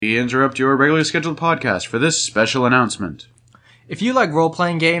We interrupt your regularly scheduled podcast for this special announcement. If you like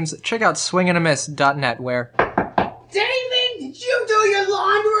role-playing games, check out swingandamiss.net where... David, did you do your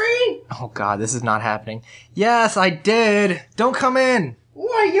laundry? Oh god, this is not happening. Yes, I did! Don't come in!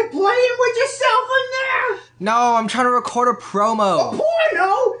 What, you playing with yourself in there? No, I'm trying to record a promo! A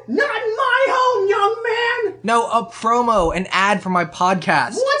porno? Not in my home, young man! No, a promo, an ad for my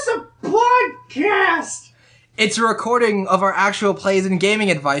podcast. What's a podcast? It's a recording of our actual plays and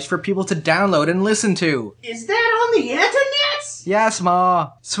gaming advice for people to download and listen to. Is that on the internet? Yes,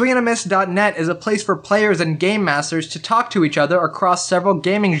 Ma. Swingandamiss.net is a place for players and game masters to talk to each other across several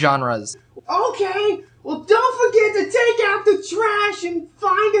gaming genres. Okay, well don't forget to take out the trash and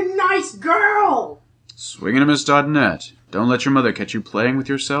find a nice girl. Swingandamiss.net. Don't let your mother catch you playing with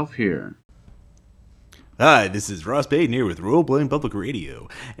yourself here. Hi, this is Ross Payton here with Roleplaying Public Radio,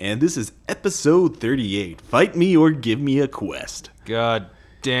 and this is episode 38, Fight Me or Give Me a Quest. God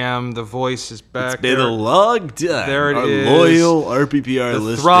damn, the voice is back. It's been a long time. There it Our is. loyal RPPR The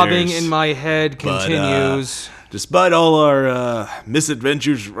listeners. throbbing in my head But, continues. Despite all our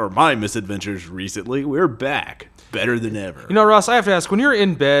misadventures, or my misadventures recently, we're back. Better than ever. You know, Ross, I have to ask, when you're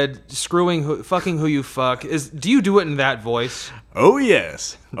in bed, fucking who you fuck, do you do it in that voice? Oh,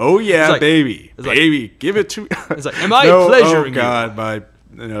 yes. Oh, yeah, It's like- baby. it's like- Baby, give it to me. It's like, am I No, pleasuring oh, God,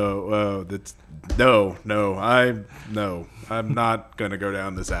 I'm not going to go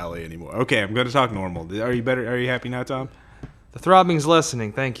down this alley anymore. Okay, I'm going to talk normal. Are you better? Are you happy now, Tom? The throbbing's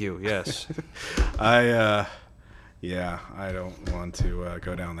lessening, thank you, yes. I don't want to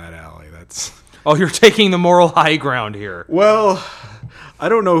go down that alley. That's... Oh, you're taking the moral high ground here. Well, I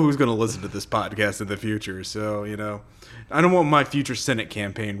don't know who's going to listen to this podcast in the future, so, I don't want my future Senate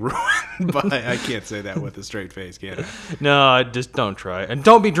campaign ruined, but I can't say that with a straight face, can I? No, just don't try. And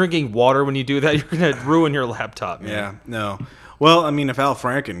don't be drinking water when you do that. You're going to ruin your laptop, man. Yeah, no. Well, I mean, if Al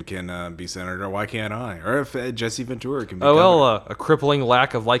Franken can be senator, why can't I? Or if Jesse Ventura can be governor. A crippling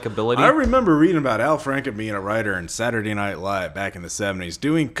lack of likability. I remember reading about Al Franken being a writer in Saturday Night Live back in the 70s,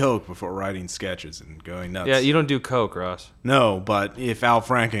 doing coke before writing sketches and going nuts. Yeah, you don't do coke, Ross. No, but if Al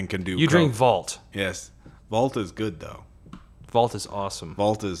Franken can do You coke, drink Vault. Yes. Vault is good, though. Vault is awesome.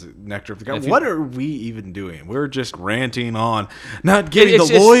 Vault is nectar of the If god. you- What are we even doing? We're just ranting on, not giving It's-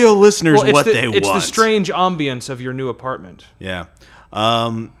 the it's- loyal listeners well, what the, they It's want. the strange ambience of your new apartment. Yeah.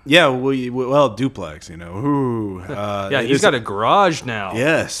 Duplex, Ooh, Yeah, he's got a garage now.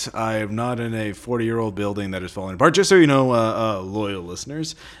 Yes, I am not in a 40-year-old building that is falling apart. Just so you know, loyal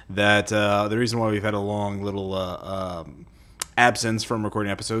listeners, that the reason why we've had a long little absence from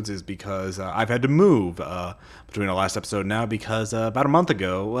recording episodes is because I've had to move between the last episode and now because about a month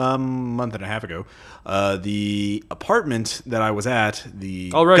and a half ago, the apartment that I was at, the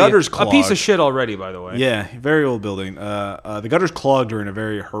gutters clogged. A piece of shit already, by the way. Yeah, very old building. The gutters clogged during a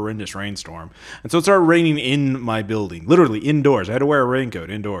very horrendous rainstorm. And so it started raining in my building, literally indoors. I had to wear a raincoat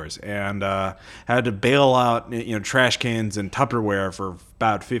indoors and had to bail out trash cans and Tupperware for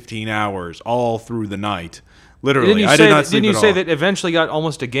about 15 hours all through the night. Literally, I did not sleep Didn't you at say all. that eventually got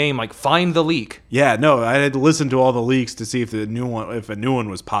almost a game, like find the leak? Yeah, no, I had to listen to all the leaks to see if a new one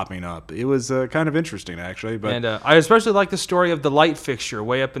was popping up. It was kind of interesting, actually. But And I especially like the story of the light fixture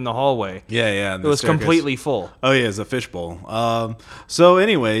way up in the hallway. yeah, It was completely full. Oh yeah, it's a fishbowl. So,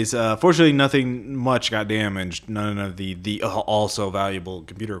 anyways, fortunately, nothing much got damaged. None of the also valuable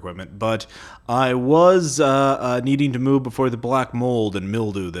computer equipment. But I was needing to move before the black mold and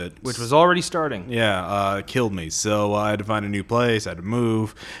mildew Which was already starting. killed me. So I had to find a new place. I had to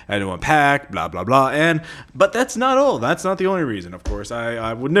move. I had to unpack. Blah blah blah. But that's not all. That's not the only reason. Of course,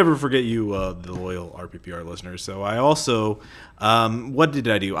 I would never forget you, the loyal RPPR listeners. So I also, what did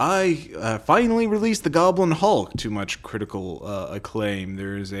I do? I finally released the Goblin Hulk to much critical acclaim.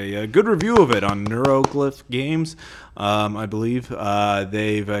 There's a good review of it on Neuroglyph Games, I believe.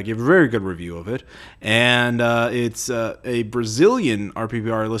 They've given a very good review of it, and it's a Brazilian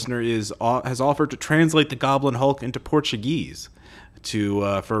RPPR listener has offered to translate the Goblin Hulk into Portuguese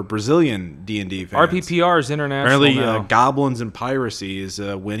for Brazilian D&D fans. RPPR is international Apparently, now. goblins and piracy is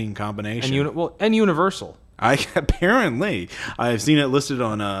a winning combination. And Universal. Apparently, I've seen it listed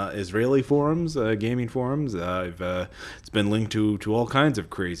on Israeli forums, gaming forums. It's been linked to all kinds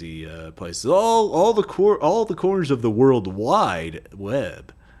of crazy places, all the corners of the World Wide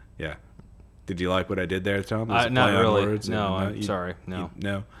Web. Yeah. Did you like what I did there, Tom? Was it Not play on really. words? No, I'm sorry. No.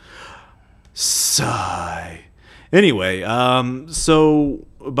 No. Sigh. Anyway, so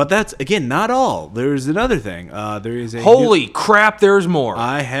But that's, again, not all. There's another thing. There is a Holy crap, there's more.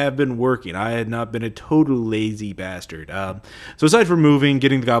 I have been working. I had not been a total lazy bastard. So aside from moving,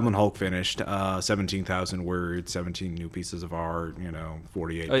 getting the Goblin Hulk finished, 17,000 words, 17 new pieces of art,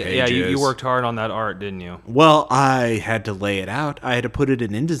 48 pages. Yeah, you worked hard on that art, didn't you? Well, I had to lay it out. I had to put it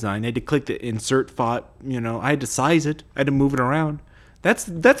in InDesign. I had to click the insert font. I had to size it. I had to move it around.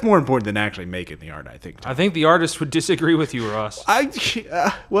 That's more important than actually making the art, I think. I think the artist would disagree with you, Ross.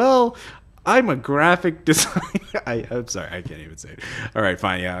 Well, I'm a graphic designer. I'm sorry, I can't even say it. All right,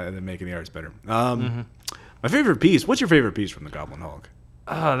 fine, yeah, and then making the art's better. My favorite piece. What's your favorite piece from the Goblin Hulk?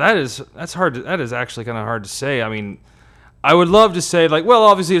 That's hard. That is actually kind of hard to say. I mean, I would love to say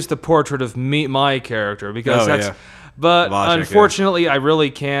obviously it's the portrait of my character because yeah. But Logic, unfortunately, I really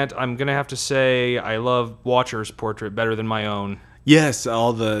can't. I'm gonna have to say I love Watcher's portrait better than my own. Yes,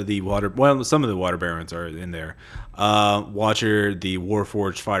 all the water. Well, some of the water barons are in there. Watcher, the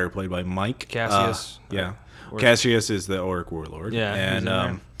Warforged fighter, played by Mike Cassius. Cassius is the Orc warlord. Yeah, he's in and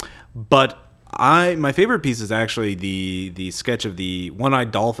there. but my favorite piece is actually the sketch of the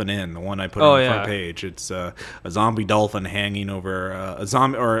one-eyed dolphin inn, the one I put on the front page. It's a zombie dolphin hanging over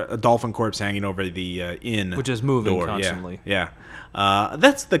a dolphin corpse hanging over the inn, which is moving door. constantly. Yeah.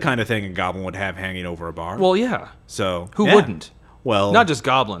 That's the kind of thing a goblin would have hanging over a bar. Well, yeah. So who wouldn't? Well, not just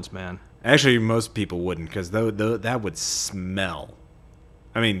goblins, man. Actually, most people wouldn't, because that would smell.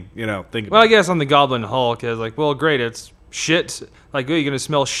 I mean, think about Well, I guess on the Goblin Hulk, it's great, it's shit. You're going to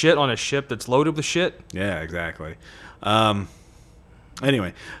smell shit on a ship that's loaded with shit? Yeah, exactly.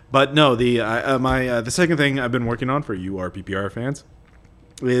 Anyway, but no, the second thing I've been working on for you RPPR fans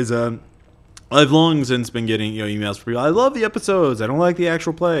is I've long since been getting emails from people. I love the episodes. I don't like the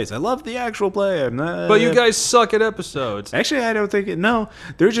actual plays. I love the actual play. But you guys suck at episodes. Actually, I don't think it. No,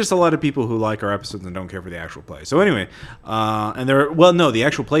 there's just a lot of people who like our episodes and don't care for the actual play. So anyway, the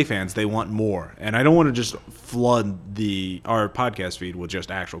actual play fans, they want more, and I don't want to just flood our podcast feed with just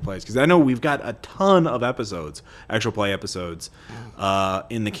actual plays, because I know we've got a ton of episodes, actual play episodes,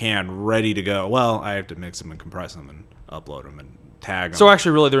 in the can, ready to go. Well, I have to mix them and compress them and upload them and tag them. So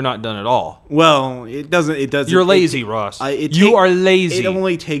actually, really, they're not done at all. Well, it doesn't. You're lazy, Ross. You are lazy. It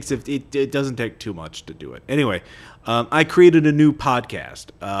only takes it doesn't take too much to do it. Anyway, I created a new podcast,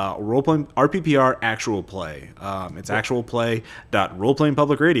 Roleplaying RPPR Actual Play. It's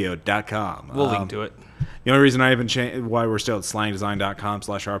actualplay.roleplayingpublicradio.com. We'll link to it. The only reason I haven't changed why we're still at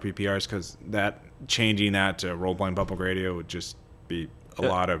slangdesign.com/RPPR is because changing that to Roleplaying Public Radio would just be a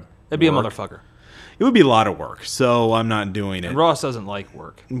lot of. It'd be work. a motherfucker. It would be a lot of work, so I'm not doing it. And Ross doesn't like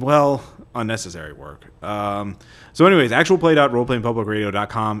work. Well, unnecessary work. So anyways,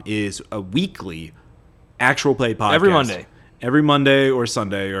 actualplay.roleplayingpublicradio.com is a weekly actual play podcast. Every Monday. Every Monday or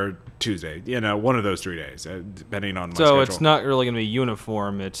Sunday or Tuesday. One of those 3 days, depending on my schedule. So it's not really going to be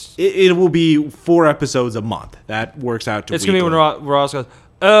uniform. It will be 4 episodes a month. That works out to It's going to be when Ross goes,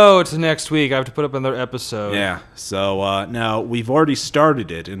 oh, it's next week. I have to put up another episode. Yeah. So now we've already started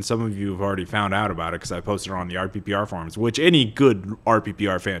it, and some of you have already found out about it because I posted it on the RPPR forums, which any good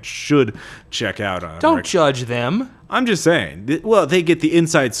RPPR fan should check out. Don't judge them. I'm just saying. Well, they get the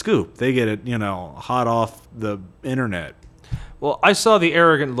inside scoop. They get it, hot off the internet. Well, I saw the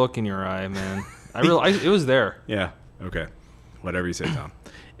arrogant look in your eye, man. It was there. Yeah. Okay. Whatever you say, Tom.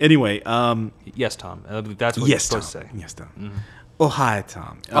 Anyway. Yes, Tom. That's what you're supposed to say. Yes, Tom. Mm-hmm. Oh, hi,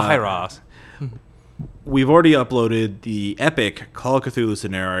 Tom. Hi, Ross. We've already uploaded the epic Call of Cthulhu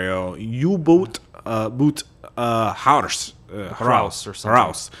scenario, U-Boot Haus or something.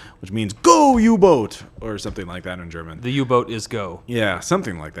 Haus, which means go U-Boat, or something like that in German. The U-Boat is go. Yeah,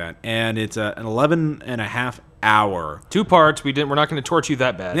 something like that. And it's an 11.5 hour. 2 parts. We're not going to torch you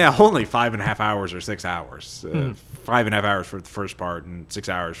that bad. Yeah, only 5.5 hours or 6 hours. 5.5 hours for the first part and 6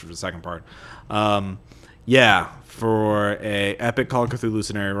 hours for the second part. For a epic Call of Cthulhu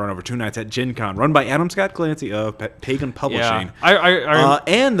scenario run over 2 nights at Gen Con, run by Adam Scott Clancy of Pagan Publishing. Yeah.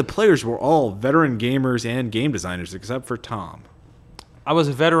 And the players were all veteran gamers and game designers, except for Tom. I was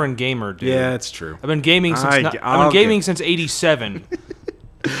a veteran gamer, dude. Yeah, it's true. I've been gaming since '87.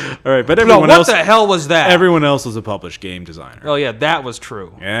 All right, but everyone what else. the hell was that? Everyone else was a published game designer. Oh yeah, that was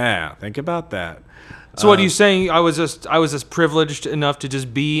true. Yeah, think about that. So what are you saying? I was just privileged enough to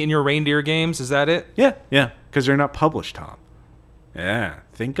just be in your reindeer games? Is that it? Yeah, because they're not published, Tom. Yeah,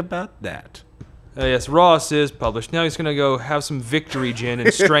 think about that. Yes, Ross is published. Now he's going to go have some victory gin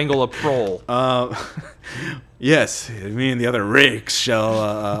and strangle a prole. Yes, me and the other rakes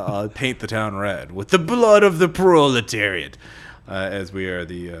shall paint the town red with the blood of the proletariat, as we are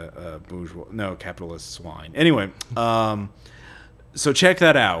the capitalist swine. Anyway, So check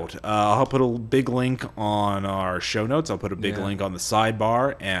that out. I'll put a big link on our show notes. I'll put a big link on the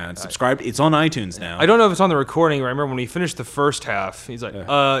sidebar and subscribe. It's on iTunes now. I don't know if it's on the recording. I remember when we finished the first half, he's like,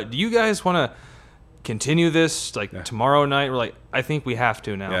 do you guys want to continue this tomorrow night? We're like, I think we have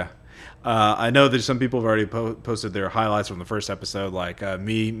to now. Yeah. I know that some people have already posted their highlights from the first episode, like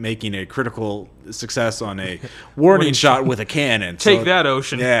me making a critical success on a warning shot with a cannon. Take that,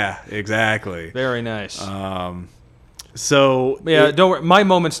 Ocean. Yeah, exactly. Very nice. So don't worry. My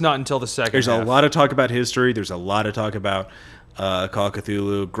moment's not until the second There's half. a lot of talk about history. There's a lot of talk about Call of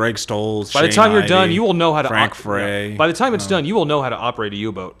Cthulhu, Greg Stolz, By the Shane time you're Ivey, done, you will know how to Frank Frey. By the time it's done, you will know how to operate a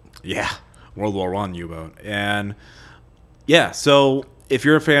U-boat. Yeah, World War I U-boat. And yeah, so if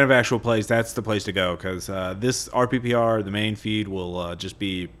you're a fan of actual plays, that's the place to go, because this RPPR, the main feed, will just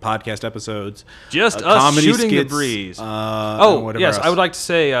be podcast episodes. Just us comedy shooting the skits, breeze. and whatever yes, else. I would like to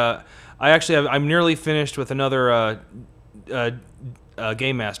say I'm nearly finished with another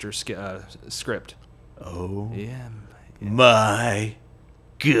Game Master script. Oh, Yeah. my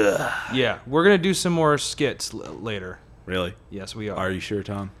God. Yeah, we're going to do some more skits later. Really? Yes, we are. Are you sure,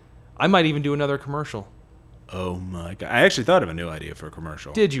 Tom? I might even do another commercial. Oh, my God. I actually thought of a new idea for a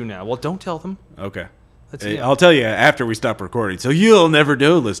commercial. Did you now? Well, don't tell them. Okay. Let's see. I'll tell you after we stop recording, so you'll never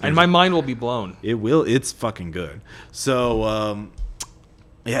know, listeners. And my mind will be blown. It will. It's fucking good. So,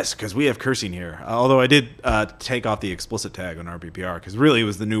 yes, because we have cursing here. Although I did take off the explicit tag on RPPR, because really it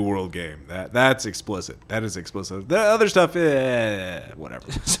was the New World game. That's explicit. That is explicit. The other stuff, whatever.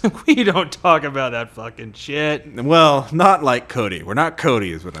 We don't talk about that fucking shit. Well, not like Cody. We're not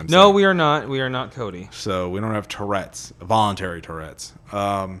Cody, is what I'm saying. No, we are not. We are not Cody. So we don't have Tourette's, voluntary Tourette's.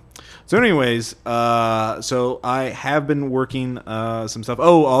 So anyways, so I have been working some stuff.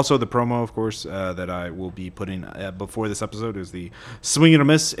 Oh, also the promo, of course, that I will be putting before this episode is the Swing and a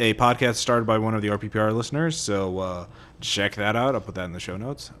Miss, a podcast started by one of the RPPR listeners. So check that out. I'll put that in the show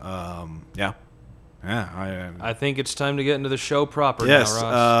notes. Yeah. I think it's time to get into the show proper Yes. now,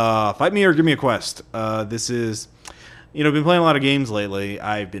 Ross. Fight me or give me a quest. This is, I've been playing a lot of games lately.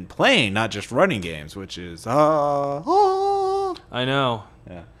 I've been playing, not just running games, which is I know.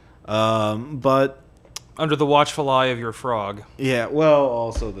 yeah. But Under the watchful eye of your frog. yeah, well,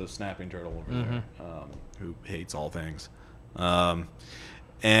 also the snapping turtle over there, who hates all things.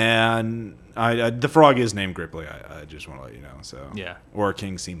 And the frog is named Gripply. I just want to let you know. So Yeah. or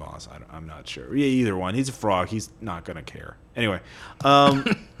King Seamoss. I'm not sure. Yeah, either one. He's a frog. He's not gonna care. Anyway, I've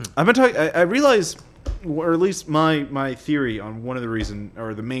been talking. I realize, or at least my theory on one of the reason,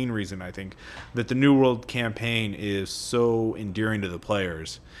 or the main reason, I think that the New World campaign is so endearing to the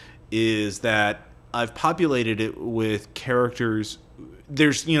players, is that I've populated it with characters.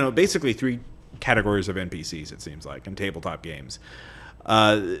 There's basically three categories of NPCs, it seems like, in tabletop games.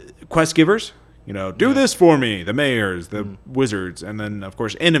 Quest givers, do this for me, the mayors, the wizards, and then of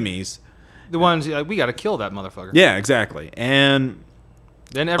course enemies. The ones, we got to kill that motherfucker. Yeah, exactly. And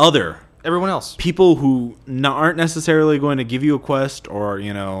Then everyone else. people who aren't necessarily going to give you a quest, or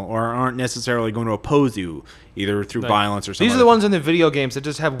or aren't necessarily going to oppose you either through violence or something. These are the ones in the video games that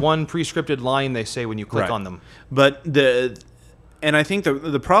just have one pre-scripted line they say when you click Right. on them. But and I think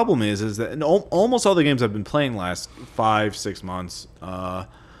the problem is that in almost all the games I've been playing last 5-6 months,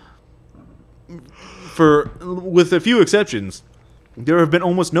 with a few exceptions, there have been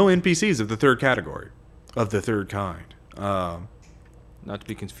almost no NPCs of the third category, of the third kind. Not to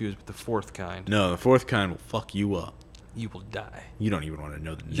be confused with the fourth kind. No, the fourth kind will fuck you up. You will die. You don't even want to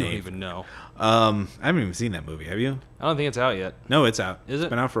know the You don't name. even know. I haven't even seen that movie. Have you? I don't think it's out yet. No, it's out. Is it? It's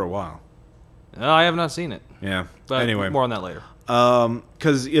been out for a while. No, I have not seen it. Yeah. But Anyway, more on that later.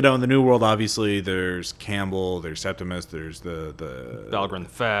 because in the New World, obviously, there's Campbell, there's Septimus, there's the Balgrin the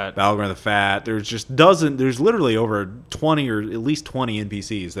Fat. Balgrin the Fat. There's literally over 20 or at least 20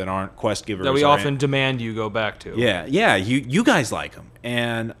 NPCs that aren't quest givers. that we or often demand you go back to. Yeah. You guys like them,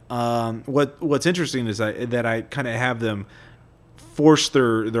 and what's interesting is that I kind of have them force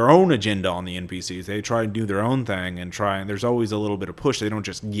their own agenda on the NPCs. They try and do their own thing and there's always a little bit of push. They don't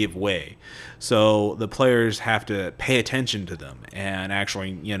just give way. So the players have to pay attention to them and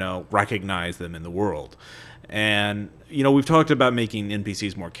actually, recognize them in the world. And, we've talked about making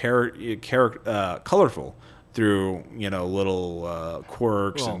NPCs more colorful through, little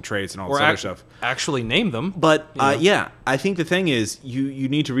quirks and traits and all this other stuff. Actually name them. But I think the thing is, you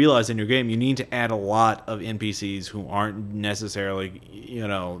need to realize in your game, you need to add a lot of NPCs who aren't necessarily,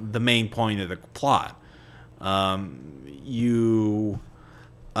 the main point of the plot.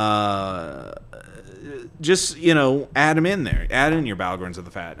 Just add them in there. Add in your Balgrins of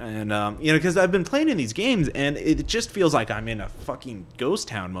the Fat, and because I've been playing in these games, and it just feels like I'm in a fucking ghost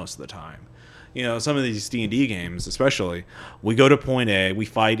town most of the time. some of these D&D games, especially, we go to point A, we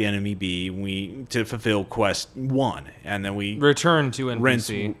fight enemy B, to fulfill quest 1, and then we Return to rinse,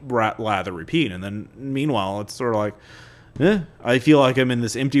 NPC. lather, repeat, and then meanwhile it's sort of like, I feel like I'm in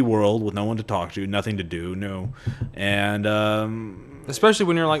this empty world with no one to talk to, nothing to do, and Especially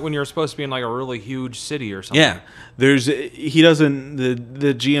when you're supposed to be in like a really huge city or something. yeah, the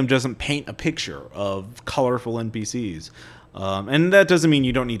GM doesn't paint a picture of colorful NPCs, and that doesn't mean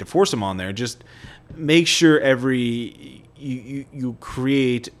you don't need to force them on there. Just make sure you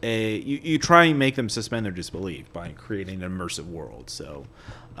create you try and make them suspend their disbelief by creating an immersive world. So,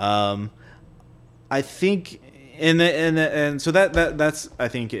 I think. And so that's I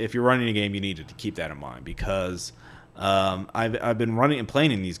think if you're running a game, you need to keep that in mind, because I've been running and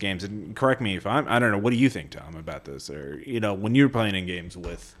playing in these games, and correct me if I don't know, what do you think, Tom, about this, or when you're playing in games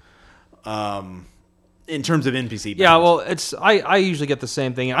with in terms of NPC Yeah, balance? well, I usually get the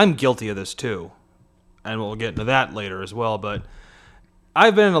same thing. I'm guilty of this too, and we'll get into that later as well. But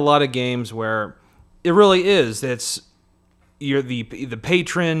I've been in a lot of games where it really is. You're the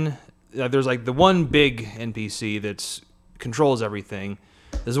patron. There's like the one big NPC that controls everything.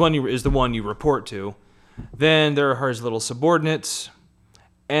 Is the one you report to. Then there are his little subordinates,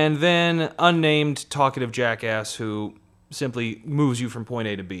 and then unnamed talkative jackass who simply moves you from point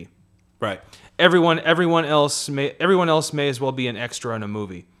A to B. Right. Everyone else may as well be an extra in a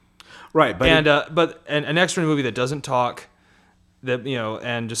movie. Right, But an extra in a movie that doesn't talk,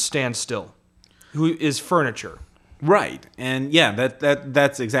 and just stands still, who is furniture. right, and yeah,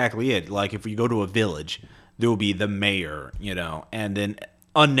 that's exactly it. Like if you go to a village, there will be the mayor, and then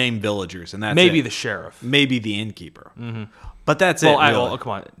unnamed villagers, and that's Maybe it. the sheriff. Maybe the innkeeper. Mm-hmm. But that's it. Well, Really.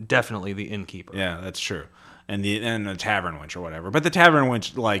 come on, definitely the innkeeper. Yeah, that's true. And the tavern wench or whatever. But the tavern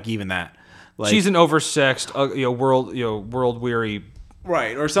wench, like even that, like She's an oversexed, world weary.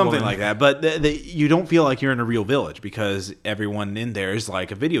 right or something woman. like that. But you don't feel like you're in a real village, because everyone in there is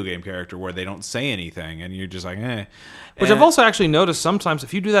like a video game character where they don't say anything, and you're just like, eh. Which I've also actually noticed sometimes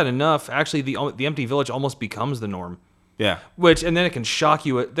if you do that enough, actually the empty village almost becomes the norm. Yeah. And then it can shock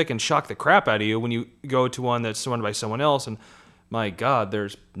you. They can shock the crap out of you when you go to one that's run by someone else, and my God,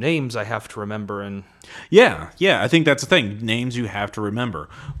 there's names I have to remember. And Yeah, I think that's the thing. Names you have to remember.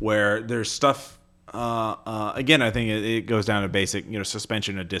 Where there's stuff. Again, I think it goes down to basic,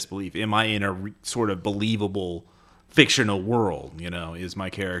 suspension of disbelief. Am I in a sort of believable fictional world? Is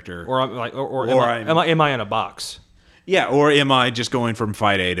my character, or am I in a box? yeah, or am I just going from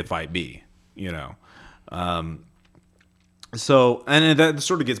fight A to fight B? So, and that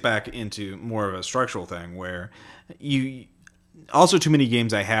sort of gets back into more of a structural thing where also too many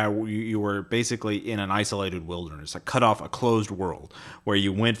games I had where you were basically in an isolated wilderness, cut off, a closed world where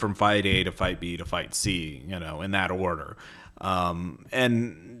you went from fight A to fight B to fight C, in that order.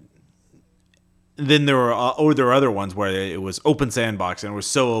 And then there were other ones where it was open sandbox and it was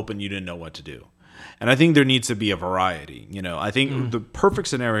so open you didn't know what to do. And I think there needs to be a variety. I think the perfect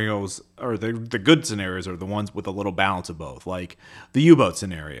scenarios, or the good scenarios, are the ones with a little balance of both. Like the U-boat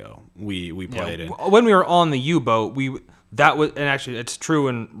scenario we played in. When we were on the U-boat, and actually it's true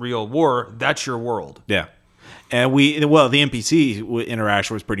in real war. That's your world. Yeah. And the NPC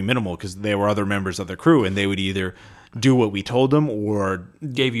interaction was pretty minimal because they were other members of the crew, and they would either do what we told them or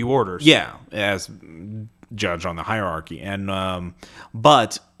Gave you orders. yeah, as judged on the hierarchy. And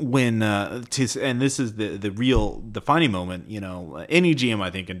but when and this is the real defining moment, any GM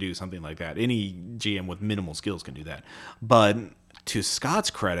I think can do something like that. Any GM with minimal skills can do that. But to Scott's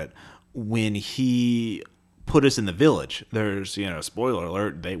credit, when he put us in the village, there's spoiler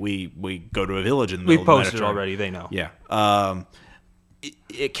alert, we go to a village in the middle We of the posted Mediterranean. already. They know. Yeah.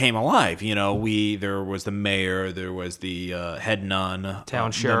 It came alive. There was the mayor, there was the head nun, Town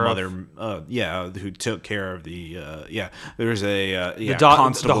the sheriff. mother, who took care of the There's a The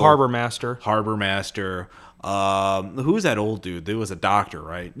constable, harbor master. harbor master. Who was that old dude? There was a doctor,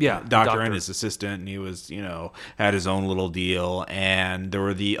 right? Yeah, doctor doctor. and his assistant, and he was, had his own little deal. And there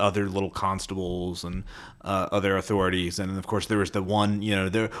were the other little constables and other authorities, and of course there was the one,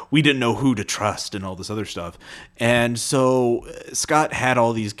 we didn't know who to trust and all this other stuff. And so Scott had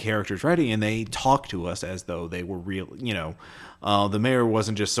all these characters ready, and they talked to us as though they were real. The mayor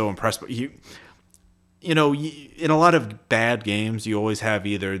wasn't just so impressed, but in a lot of bad games, you always have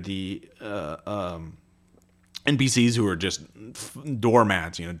either the NPCs who are just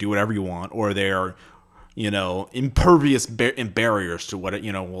doormats, do whatever you want, or they are, impervious barriers to what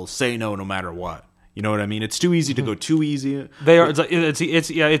will say no matter what. You know what I mean? It's too easy to go too easy. They are.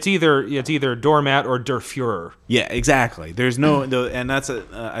 It's either doormat or Der Fuhrer. Yeah, exactly. There's no, and that's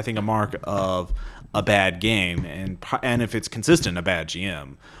I think a mark of a bad game, and if it's consistent, a bad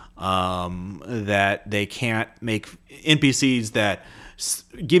GM. that they can't make NPCs that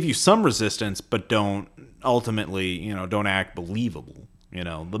give you some resistance but don't ultimately, don't act believable.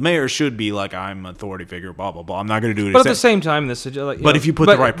 The mayor should be like, I'm an authority figure, blah blah blah. I'm not going to do it. But at the same time, but if you put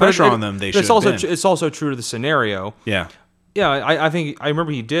the right pressure on them, they should. It's also true to the scenario. Yeah. Yeah, I think I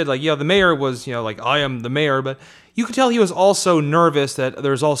remember he did. The mayor was, I am the mayor, but you could tell he was also nervous that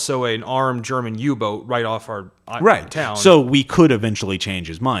there's also an armed German U-boat right off our town. So we could eventually change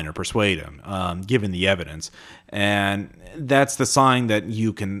his mind or persuade him, given the evidence, and that's the sign that a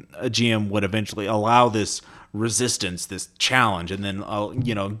GM would eventually allow this resistance, this challenge, and then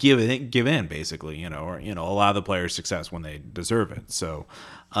give in basically, or allow the players success when they deserve it. So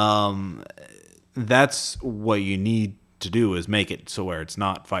that's what you need to do, is make it so where it's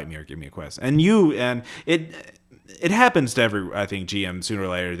not fight me or give me a quest. And it happens to every, I think, GM sooner or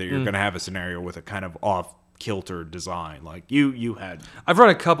later that you're going to have a scenario with a kind of off kilter design. Like you had. I've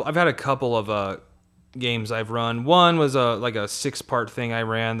had a couple of games I've run. One was a 6-part thing I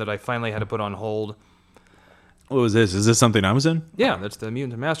ran that I finally had to put on hold. What was this? Is this something I was in? Yeah, that's the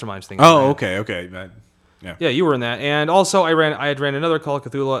Mutant Masterminds thing. Oh, okay. Yeah, you were in that. And also I had ran another Call of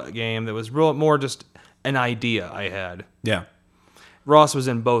Cthulhu game that was more just an idea I had. Yeah. Ross was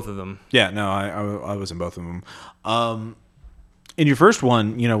in both of them. Yeah, no, I was in both of them. In your first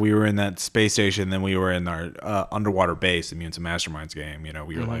one, we were in that space station, then we were in our underwater base, the Mutants and Masterminds game.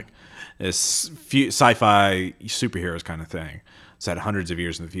 We were like this sci-fi superheroes kind of thing. Set hundreds of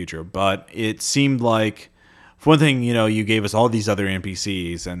years in the future. But it seemed like, for one thing, you gave us all these other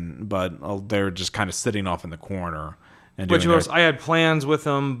NPCs, but they were just kind of sitting off in the corner. I had plans with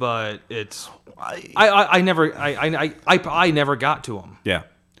them, but I never got to them. Yeah.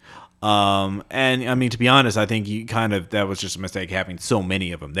 And I mean, to be honest, I think that was just a mistake having so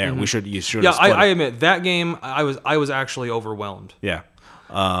many of them there. You should. Yeah, I admit that game. I was actually overwhelmed. Yeah.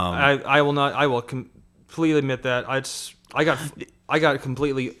 I will completely admit that. I got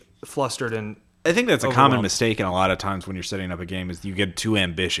completely flustered and. I think that's a common mistake, and a lot of times when you're setting up a game is you get too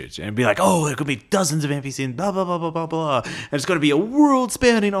ambitious and be like, oh, there could be dozens of NPCs and blah blah blah blah blah blah, and it's going to be a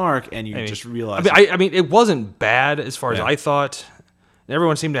world-spanning arc, and you just realize. I mean, it wasn't bad as far as I thought.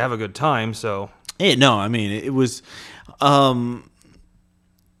 Everyone seemed to have a good time, so. No, I mean it was,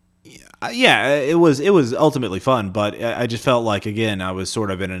 it was ultimately fun, but I just felt like, again, I was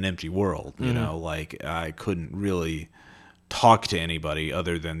sort of in an empty world, like I couldn't really talk to anybody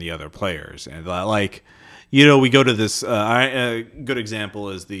other than the other players. And we go to this a good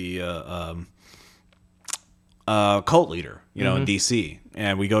example is the cult leader in DC,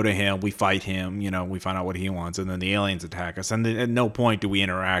 and we go to him, we fight him, we find out what he wants, and then the aliens attack us, and then at no point do we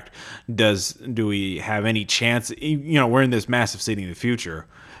interact. Do we have any chance? We're in this massive city in the future,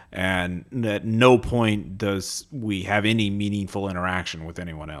 and at no point does we have any meaningful interaction with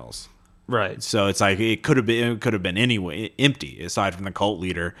anyone else. Right. So it's like it could have been anyway empty aside from the cult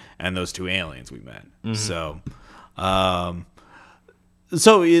leader and those two aliens we met. So, throwing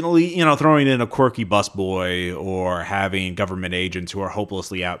in a quirky busboy or having government agents who are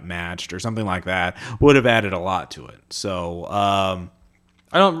hopelessly outmatched or something like that would have added a lot to it. So, I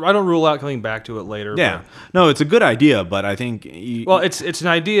don't rule out coming back to it later. Yeah. No, it's a good idea, but I think it's an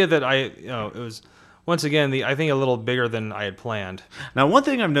idea that it was. Once again, I think a little bigger than I had planned. Now, one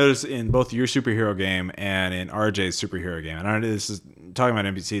thing I've noticed in both your superhero game and in RJ's superhero game, and this is talking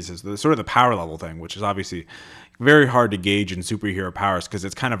about NPCs, is sort of the power level thing, which is obviously very hard to gauge in superhero powers because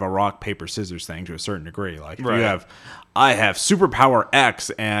it's kind of a rock, paper, scissors thing to a certain degree. Like, if I have superpower X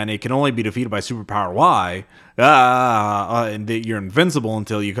and it can only be defeated by superpower Y, and you're invincible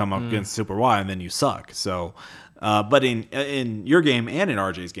until you come up against super Y, and then you suck. So. But in your game and in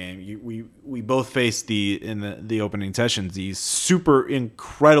RJ's game, we both faced in the opening sessions these super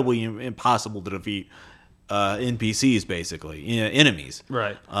incredibly impossible to defeat NPCs, basically enemies.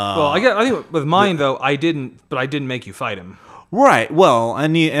 Right. I think with mine though I didn't make you fight him. Right. Well,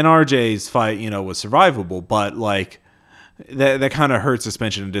 and RJ's fight was survivable, but like. That kind of hurts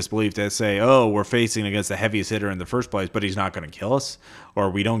suspension of disbelief to say, oh, we're facing against the heaviest hitter in the first place, but he's not going to kill us,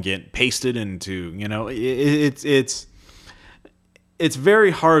 or we don't get pasted into, it's very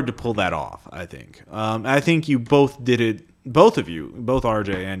hard to pull that off, I think. I think you both did it, both of you, both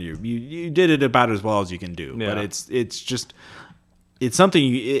RJ and you did it about as well as you can do. Yeah. But it's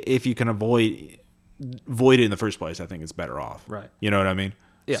something if you can avoid it in the first place, I think it's better off. Right. You know what I mean?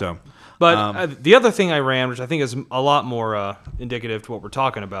 Yeah. So, but the other thing I ran, which I think is a lot more indicative to what we're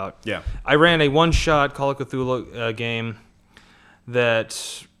talking about. Yeah. I ran a one-shot Call of Cthulhu game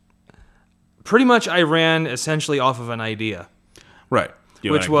that pretty much I ran essentially off of an idea. Right.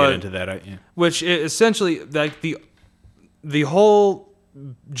 Which was get into that? Yeah. Which essentially like the whole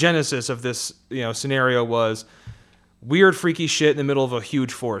genesis of this scenario was weird, freaky shit in the middle of a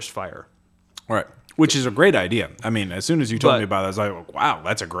huge forest fire. Right. Which is a great idea. I mean, as soon as you told But- me about it, I was like, wow,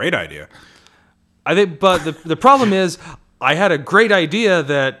 that's a great idea. I think, but the problem is, I had a great idea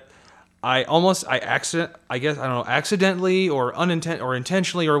that accidentally or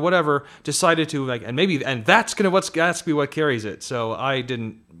intentionally or whatever decided to and that's to be what carries it. So I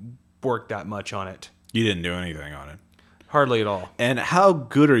didn't work that much on it, You didn't do anything on it. hardly at all. And how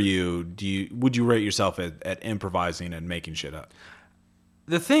good are you? Would you rate yourself at improvising and making shit up?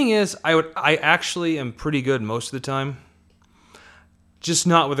 The thing is, I actually am pretty good most of the time, just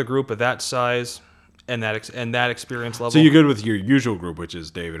not with a group of that size and that experience level. So you're good with your usual group, which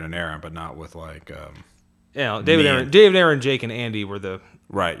is David and Aaron, but not with David, Aaron, Jake, and Andy were the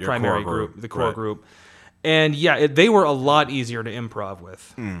right your primary core group, the core Right. group, and they were a lot easier to improv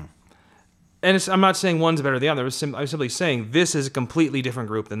with. And I'm not saying one's better than the other. I'm simply saying this is a completely different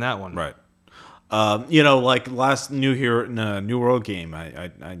group than that one. Right. Like last New World game,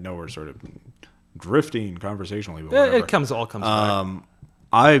 I know we're sort of drifting conversationally, but whatever. It all comes back.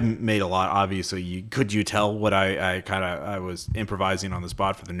 I made a lot. Obviously, could you tell what I was improvising on the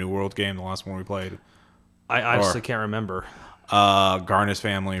spot for the New World game, the last one we played? I honestly can't remember. Garnus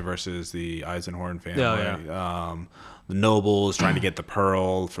family versus the Eisenhorn family. Oh, The nobles trying to get the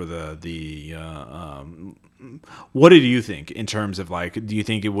pearl for what did you think in terms of do you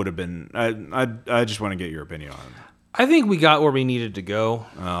think it would have been? I just want to get your opinion on it. I think we got where we needed to go.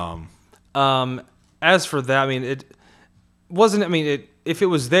 As for that, I mean, it wasn't. I mean, if it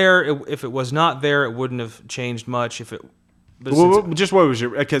was there, if it was not there, it wouldn't have changed much. Just what was your?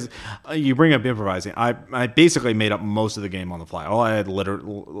 Because you bring up improvising. I basically made up most of the game on the fly. All I had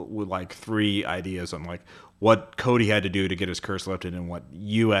literally 3 ideas on what Cody had to do to get his curse lifted, and what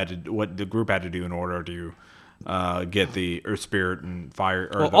the group had to do in order to get the Earth Spirit and Fire,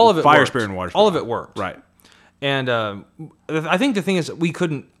 or all of it Fire worked. Spirit and Water Spirit. All of it worked, right? And I think the thing is,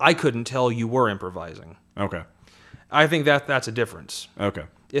 I couldn't tell you were improvising. Okay. I think that's a difference. Okay.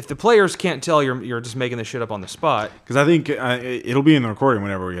 If the players can't tell you're just making the shit up on the spot. Because I think it'll be in the recording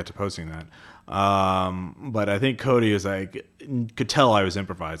whenever we get to posting that. But I think Cody is could tell I was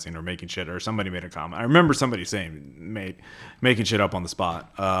improvising or making shit, or somebody made a comment. I remember somebody saying making shit up on the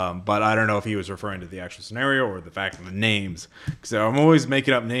spot. But I don't know if he was referring to the actual scenario or the fact of the names. Because I'm always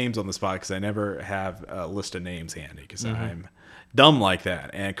making up names on the spot because I never have a list of names handy because I'm dumb like that.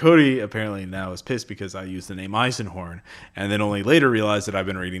 And Cody apparently now is pissed because I used the name Eisenhorn, and then only later realized that I've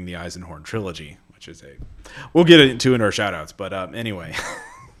been reading the Eisenhorn trilogy, which is we'll get into in our shoutouts. But anyway.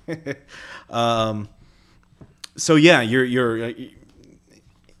 So yeah, you're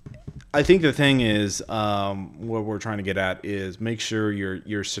I think the thing is, what we're trying to get at is make sure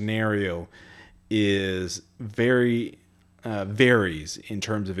your scenario is varies in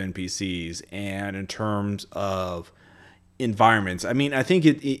terms of NPCs and in terms of environments. I mean, I think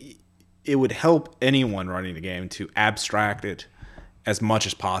it would help anyone running the game to abstract it as much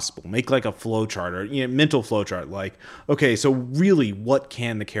as possible. Make a flow chart or mental flow chart. Okay, so really, what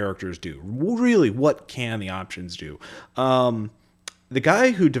can the characters do? Really, what can the options do? The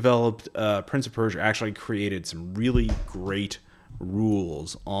guy who developed Prince of Persia actually created some really great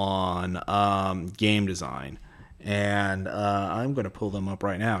rules on game design. And I'm going to pull them up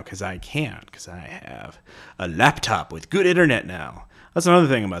right now because I have a laptop with good internet now. That's another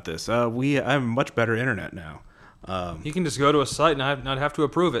thing about this. I have much better internet now. You can just go to a site and not have to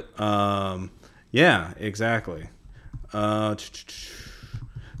approve it. Yeah, exactly.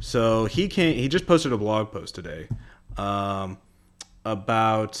 So he just posted a blog post today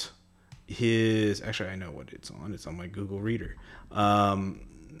about his. Actually, I know what it's on. It's on my Google Reader.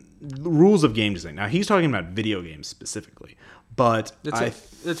 Rules of game design. Now he's talking about video games specifically, but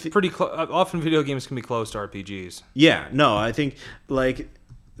it's pretty often video games can be close to RPGs. Yeah, no, I think the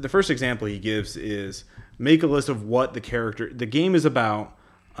first example he gives is make a list of what the game is about,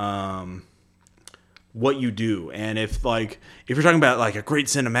 what you do, and if you're talking about a great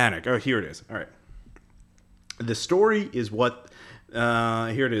cinematic. Oh, here it is. All right, the story is what.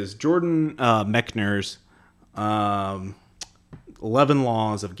 Here it is. Jordan Mechner's 11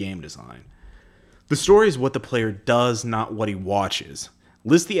 Laws of Game Design. The story is what the player does, not what he watches.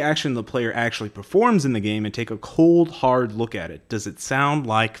 List the action the player actually performs in the game and take a cold, hard look at it. Does it sound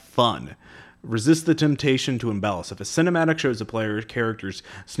like fun? Resist the temptation to embellish. If a cinematic shows the player's characters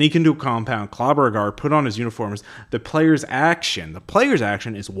sneak into a compound, clobber a guard, put on his uniforms, the player's action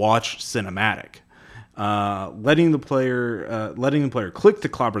is watch cinematic. letting the player click to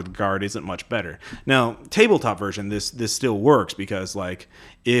clobber the guard isn't much better. Now, tabletop version, this still works because, like,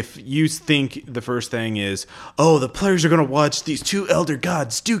 if you think the first thing is, oh, the players are going to watch these two elder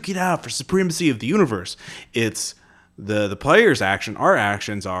gods duke it out for supremacy of the universe, it's the player's action. Our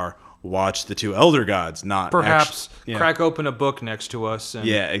actions are watch the two elder gods, not Perhaps crack open a book next to us. And,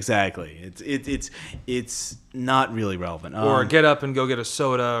 yeah, exactly. It's not really relevant. Or get up and go get a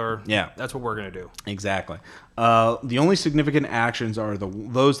soda, or Yeah. that's what we're going to do. Exactly. The only significant actions are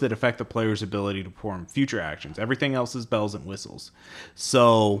those that affect the player's ability to perform future actions. Everything else is bells and whistles.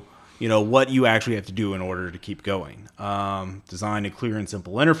 So, what you actually have to do in order to keep going. Design a clear and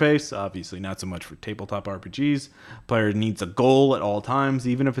simple interface. Obviously, not so much for tabletop RPGs. Player needs a goal at all times,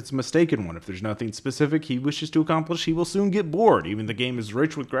 even if it's a mistaken one. If there's nothing specific he wishes to accomplish, he will soon get bored. Even the game is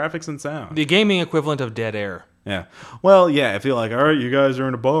rich with graphics and sound. The gaming equivalent of Dead Air. Yeah. Well, yeah, I feel like, all right, you guys are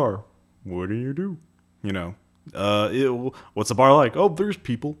in a bar. What do you do? What's the bar like? Oh, there's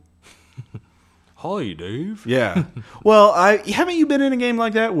people. Hi, Dave. Yeah. Well, haven't you been in a game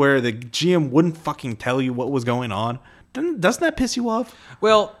like that where the GM wouldn't fucking tell you what was going on? Doesn't that piss you off?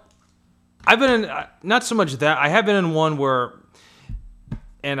 Well, I've been in, not so much that, I have been in one where,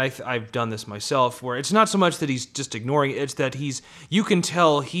 and I've done this myself, where it's not so much that he's just ignoring it, it's that you can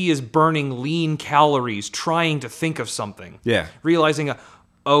tell he is burning lean calories trying to think of something. Yeah. Realizing,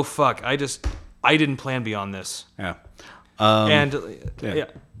 oh fuck, I didn't plan beyond this. Yeah. Yeah.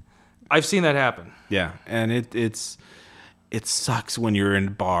 I've seen that happen. Yeah, and it sucks when you're in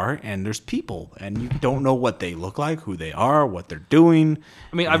a bar and there's people and you don't know what they look like, who they are, what they're doing.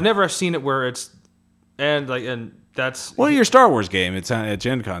 I mean, I've never seen it where it's and that's Well, your Star Wars game, it's at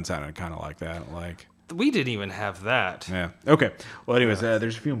Gen Con sounded kind of like that. Like we didn't even have that. Yeah. Okay. Well, anyways,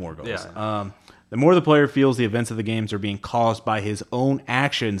 there's a few more goals. Yeah. The more the player feels the events of the games are being caused by his own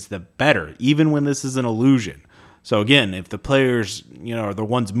actions, the better, even when this is an illusion. So again, if the players, are the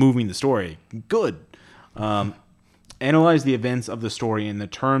ones moving the story, good. Analyze the events of the story in the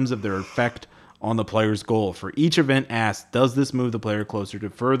terms of their effect on the player's goal. For each event asked, does this move the player closer to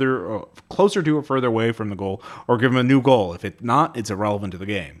or further away from the goal, or give him a new goal? If it's not, it's irrelevant to the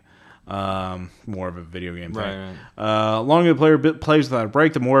game. More of a video game thing. Right. Longer the player plays without a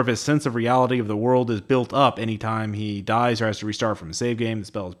break, the more of his sense of reality of the world is built up. Anytime he dies or has to restart from a save game, the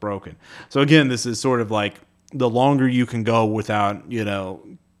spell is broken. So again, this is sort of like the longer you can go without,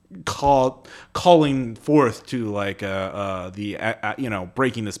 calling forth to like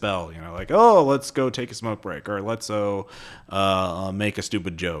breaking the spell. Like, oh, let's go take a smoke break, or let's make a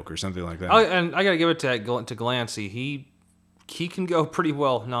stupid joke or something like that. And I gotta give it to Glancy. He can go pretty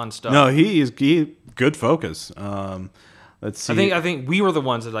well nonstop. No, he good focus. Let's see. I think we were the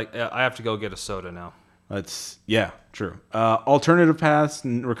ones that I have to go get a soda now. True. Alternative paths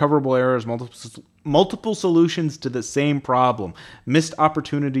and recoverable errors, multiple solutions to the same problem, missed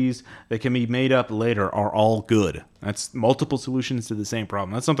opportunities that can be made up later are all good. That's multiple solutions to the same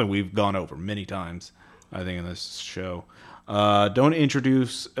problem. That's something we've gone over many times, I think, in this show. Don't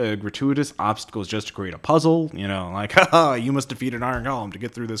introduce gratuitous obstacles just to create a puzzle. Like, haha, you must defeat an iron golem to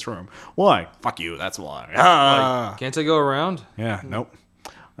get through this room. Why? Fuck you, that's why. Can't I go around? Yeah, nope.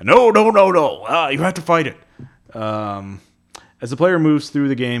 No. You have to fight it. As the player moves through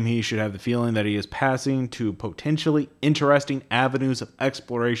the game, he should have the feeling that he is passing to potentially interesting avenues of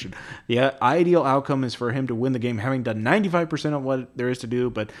exploration. The ideal outcome is for him to win the game having done 95% of what there is to do,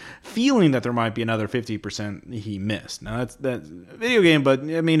 but feeling that there might be another 50% he missed. Now, that's video game, but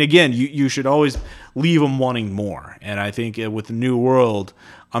I mean, again, you should always leave him wanting more. And I think with the New World,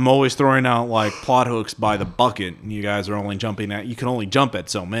 I'm always throwing out like plot hooks by the bucket, and you guys are only you can only jump at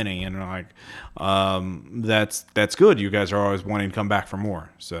so many, and like that's good. You guys are always wanting to come back for more.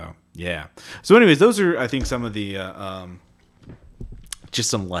 So yeah. So anyways, those are I think some of the just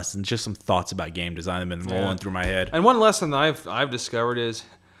some lessons, just some thoughts about game design that have been rolling through my head. And one lesson that I've discovered is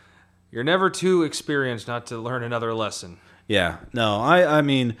you're never too experienced not to learn another lesson. Yeah. No, I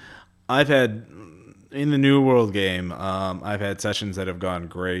mean I've had. In the New World game, I've had sessions that have gone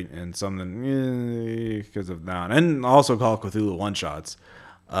great, and some because of that, and also Call of Cthulhu one-shots.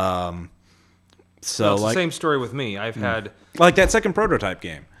 So it's the same story with me. I've had like that second prototype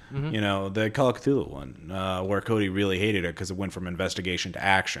game, the Call of Cthulhu one, where Cody really hated it because it went from investigation to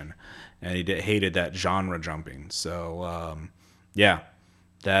action, and he hated that genre jumping. So that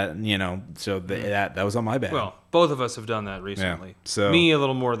that was on my bad. Well, both of us have done that recently. Yeah, so me a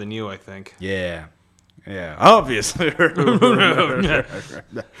little more than you, I think. Yeah, obviously.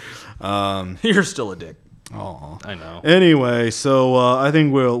 You're still a dick. Oh, I know. Anyway, so I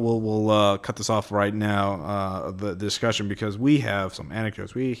think we'll cut this off right now, the discussion, because we have some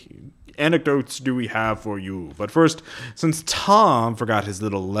anecdotes. anecdotes do we have for you? But first, since Tom forgot his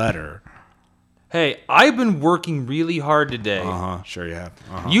little letter. Hey, I've been working really hard today. Sure you have.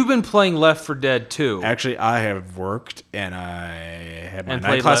 You've been playing Left 4 Dead 2. Actually, I have worked, and I had my And night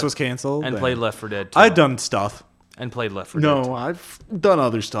played class Le- was canceled. and played Left 4 Dead 2. I've done stuff. And played Left 4 Dead 2. No, I've done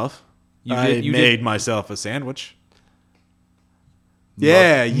other stuff. You I did- you made did- myself a sandwich.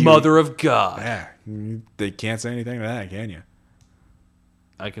 Yeah, you. Mother of God. Yeah, they can't say anything to that, can you?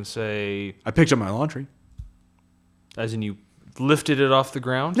 I can say, I picked up my laundry. as in you lifted it off the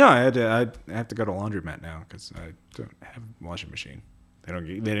ground? No, I have to go to laundromat now because I don't have a washing machine. They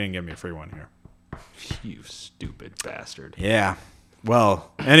didn't give me a free one here. You stupid bastard. Yeah.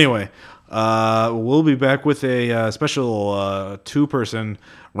 Well, anyway, we'll be back with a special two-person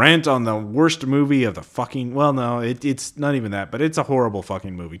rant on the worst movie of the fucking... Well, no, it's not even that, but it's a horrible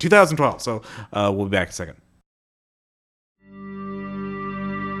fucking movie. 2012, so we'll be back in a second.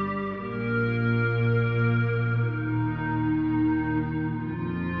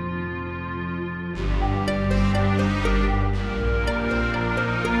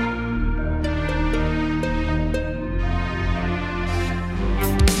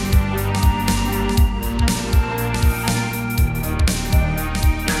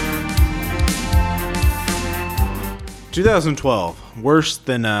 $2012, worse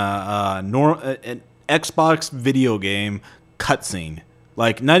than an Xbox video game cutscene.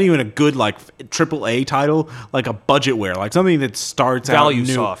 Like, not even a good, like, AAA title, like a budgetware, like something that starts out new.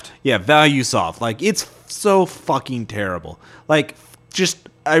 ValueSoft. Yeah, ValueSoft. Like, it's so fucking terrible. Like, just,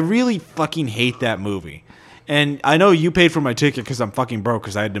 I really fucking hate that movie. And I know you paid for my ticket because I'm fucking broke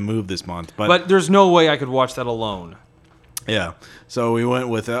because I had to move this month. But there's no way I could watch that alone. Yeah. So we went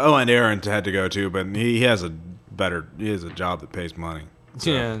with, and Aaron had to go too, but he has a job that pays money.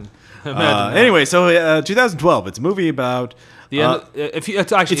 So. Yeah. Imagine that. Anyway, so 2012, it's a movie about... If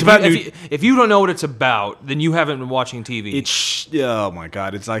you don't know what it's about, then you haven't been watching TV. Oh my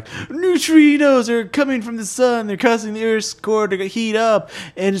god, it's like neutrinos are coming from the sun, they're causing the Earth's core to heat up,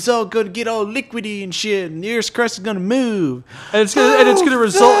 and it's all going to get all liquidy and shit, and the Earth's crust is going to move. And it's gonna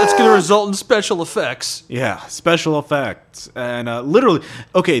result in special effects. Yeah, special effects. And literally,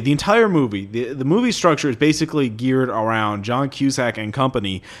 okay, the entire movie, the movie structure is basically geared around John Cusack and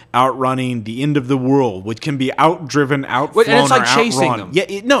company outrunning the end of the world, which can be outdriven, outflown, and it's like or chasing outrun. them. Yeah,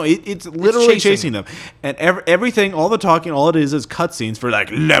 it's literally chasing them. And everything, all the talking, all it is cutscenes for like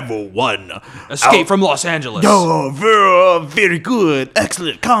level 1. Escape from Los Angeles. Oh, very good.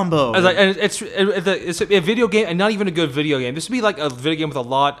 Excellent combo. And it's a video game, and not even a good video game. This would be like a video game with a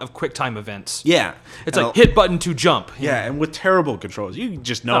lot of quick time events. Yeah. It's like hit button to jump. Yeah, and with terrible controls. You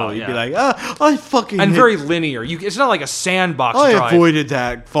just know. You'd be yeah. like, I fucking And hit. very linear. It's not like a sandbox I drive. avoided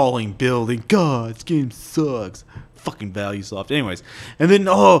that falling building. God, this game sucks. Fucking ValueSoft. Anyways. And then,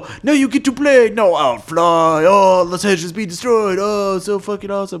 no, you get to play. No, outfly. Oh, Los Angeles be destroyed. Oh, so fucking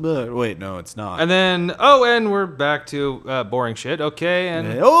awesome. Wait, no, it's not. And then, and we're back to boring shit. Okay,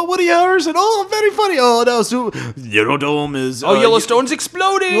 and... Oh, Woody Harrelson. Oh, very funny. Oh, no, Yellow Dome is... Yellowstone's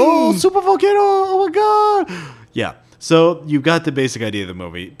exploding! Oh, super volcano. Oh, my God. Yeah. So, you've got the basic idea of the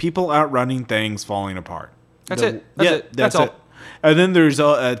movie. People outrunning things falling apart. That's it. That's all. And then there's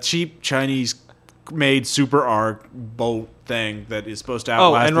a cheap Chinese-made super arc boat thing that is supposed to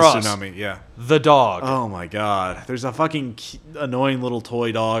outlast and the Ross. tsunami. Yeah. The dog. Oh my god. There's a fucking annoying little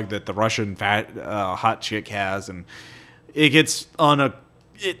toy dog that the Russian hot chick has, and it gets on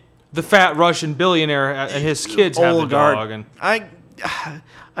the fat Russian billionaire and his kids have the dog. And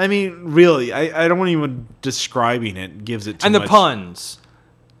I mean, really, I don't even describing it gives it too and much. the puns.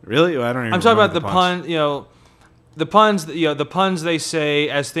 Really? I don't even I'm talking about remember the pun. The puns. The puns they say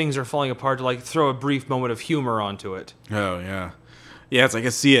as things are falling apart to like throw a brief moment of humor onto it. Oh yeah. Yeah, it's like a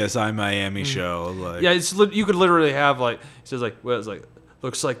CSI Miami show. Like. Yeah, you could literally have like it says like it's like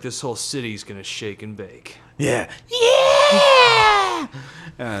looks like this whole city's gonna shake and bake. Yeah. Yeah.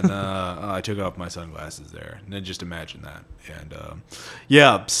 And I took off my sunglasses there, and then just imagine that. And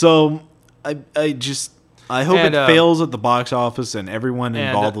yeah, so I hope it fails at the box office, and everyone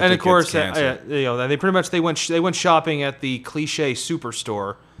involved with it gets canceled. They pretty much they went shopping at the cliche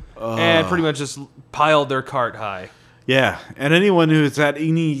superstore, and pretty much just piled their cart high. Yeah, and anyone who's had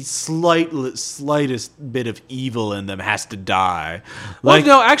any slightest bit of evil in them has to die. Well,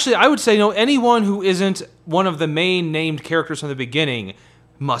 no, actually, I would say no. Anyone who isn't one of the main named characters from the beginning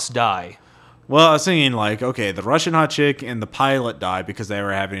must die. Well, I was thinking, like, okay, the Russian hot chick and the pilot died because they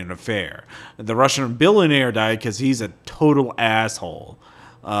were having an affair. The Russian billionaire died because he's a total asshole.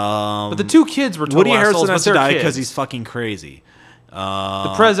 But the two kids were total Woody assholes. Harrelson has to die because he's fucking crazy.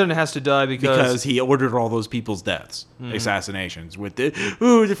 The president has to die because he ordered all those people's deaths, assassinations. With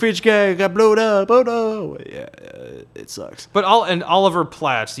the fridge guy got blown up. Oh no! Yeah, it sucks. But Oliver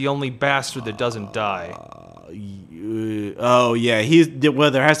Platt's the only bastard that doesn't die. Oh yeah,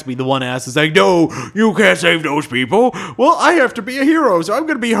 there has to be the one ass that's like, no, you can't save those people. Well, I have to be a hero, so I'm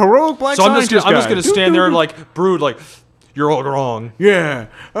gonna be a heroic black scientist. I'm just gonna stand there and like brood, like you're all wrong. Yeah.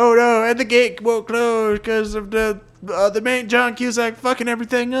 Oh no, and the gate won't close because of the main John Cusack fucking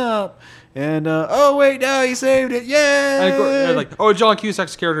everything up. And oh wait, no, he saved it. Yeah. And like, oh, John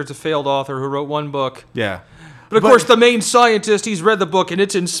Cusack's character is a failed author who wrote one book. Yeah. But of course, the main scientist, he's read the book and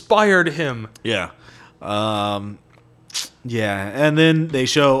it's inspired him. Yeah. Yeah, and then they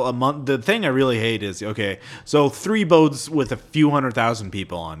show a month. The thing I really hate is, okay, so 3 boats with a few 100,000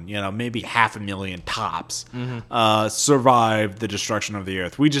 people on, maybe 500,000 tops, survived the destruction of the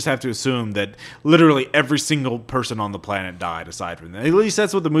Earth. We just have to assume that literally every single person on the planet died aside from that. At least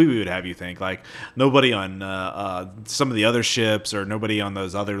that's what the movie would have you think. Like, nobody on some of the other ships or nobody on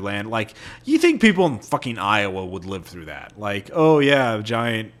those other land. Like, you think people in fucking Iowa would live through that. Like, oh yeah,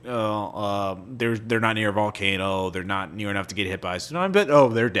 giant, they're not near a volcano, they're not near enough to get hit by a tsunami,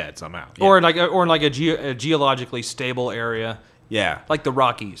 but they're dead somehow. Yeah. Or in like a geologically stable area. Yeah. Like the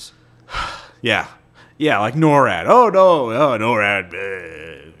Rockies. Yeah. Yeah, like NORAD. Oh no,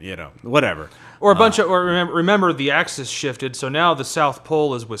 NORAD, whatever. Or remember the axis shifted, so now the South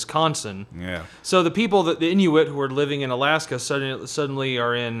Pole is Wisconsin. Yeah. So the people the Inuit who are living in Alaska suddenly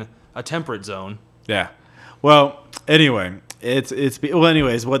are in a temperate zone. Yeah. Well, anyway,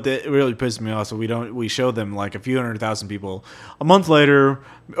 anyways, what really pissed me off, so we showed them like a few 100,000 people a month later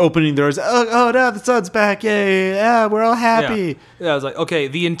opening doors. Oh no, the sun's back. Yay. Yeah, we're all happy. Yeah, I was like, okay,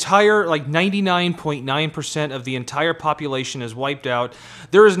 the entire 99.9% of the entire population is wiped out.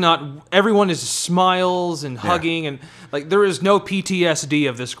 Everyone is smiles and hugging and like there is no PTSD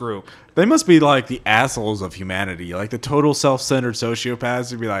of this group. They must be like the assholes of humanity, like the total self-centered sociopaths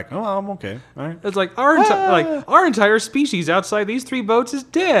who'd be like, "Oh, I'm okay." All right. It's like our entire species outside these 3 boats is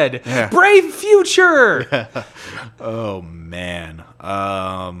dead. Yeah. Brave future. Yeah. Oh man.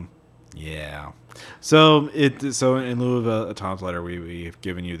 Yeah. So in lieu of a Tom's letter, we've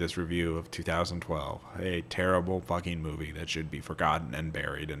given you this review of 2012, a terrible fucking movie that should be forgotten and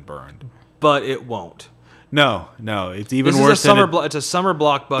buried and burned. But it won't. No, it's even worse. It's a summer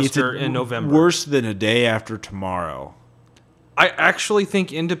blockbuster in November. Worse than A Day After Tomorrow. I actually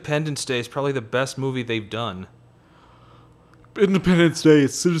think Independence Day is probably the best movie they've done. Independence Day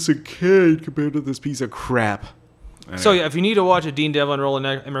is Citizen Kane compared to this piece of crap. Anyway. So yeah, if you need to watch a Dean Devlin and Roland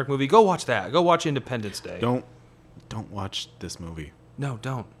Emmerich movie, go watch that. Go watch Independence Day. Don't watch this movie. No,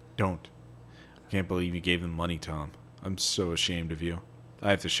 don't. Don't. I can't believe you gave them money, Tom. I'm so ashamed of you. I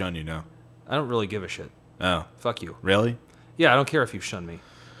have to shun you now. I don't really give a shit. Oh. Fuck you. Really? Yeah, I don't care if you shun me.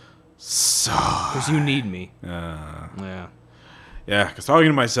 So. Because you need me. Yeah. Yeah, because talking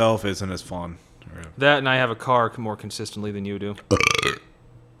to myself isn't as fun. That and I have a car more consistently than you do.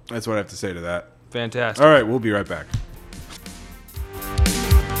 That's what I have to say to that. Fantastic. All right, we'll be right back.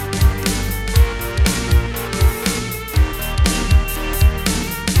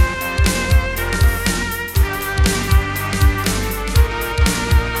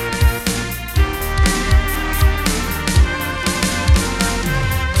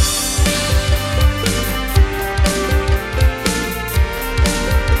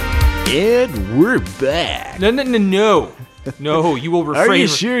 And we're back. No, you will refrain. Are you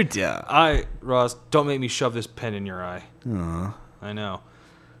sure, Tom? Ross, don't make me shove this pen in your eye. Aw. I know.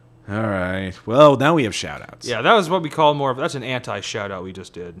 All right. Well, now we have shout-outs. Yeah, that was what we call more of... That's an anti-shout-out we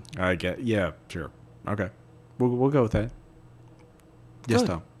just did. Yeah, sure. Okay. We'll go with that. Yes, Good.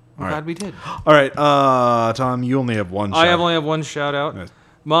 Tom. I'm glad we did. All right, Tom, you only have one shout-out. I only have one shout-out. Yes.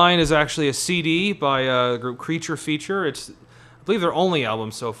 Mine is actually a CD by a group Creature Feature. It's, I believe, their only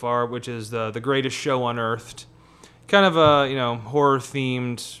album so far, which is The Greatest Show Unearthed. Kind of a,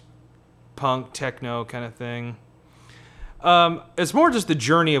 horror-themed punk, techno kind of thing. It's more just the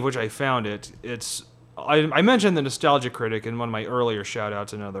journey of which I found it. I mentioned the Nostalgia Critic in one of my earlier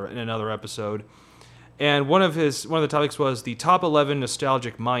shout-outs in another episode. And one of the topics was the top 11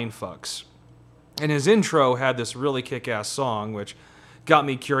 nostalgic mindfucks. And his intro had this really kick-ass song, which got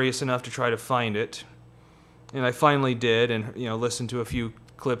me curious enough to try to find it. And I finally did, and listened to a few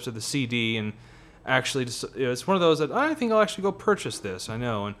clips of the CD, and actually it's one of those that I think I'll actually go purchase this. I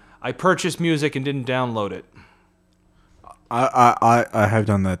know, and I purchased music and didn't download it. I have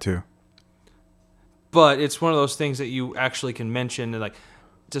done that too. But it's one of those things that you actually can mention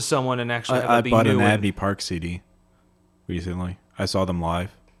to someone and actually have it be I bought new. an Abney Park CD recently. I saw them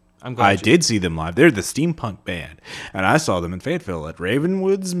live. I'm glad I you- did see them live. They're the steampunk band, and I saw them in Fayetteville at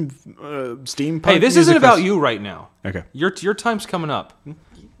Ravenwood's steampunk. Hey, this music isn't about fest- you right now. Okay. Your time's coming up.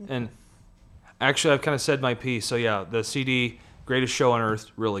 And actually, I've kind of said my piece. So yeah, the CD, Greatest Show on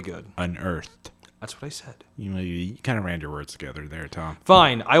Earth, really good. Unearthed. That's what I said. You kind of ran your words together there, Tom.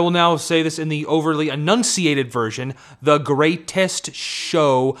 Fine. I will now say this in the overly enunciated version: the Greatest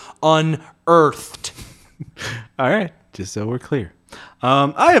Show Unearthed. All right, just so we're clear.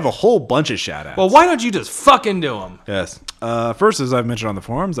 I have a whole bunch of shout-outs. Well, why don't you just fucking do them? Yes. First, as I've mentioned on the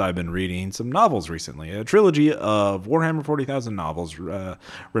forums, I've been reading some novels recently. A trilogy of Warhammer 40,000 novels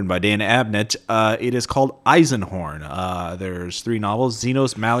written by Dana Abnett. It is called Eisenhorn. There's 3 novels,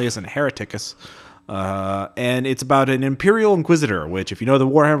 Xenos, Malleus, and Hereticus. And it's about an Imperial Inquisitor, which, if you know the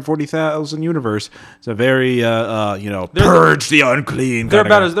Warhammer 40,000 universe, it's a very, purge the unclean. They're kinda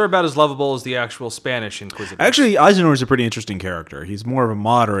guy. about as lovable as the actual Spanish Inquisitor. Actually, Eisenhower is a pretty interesting character. He's more of a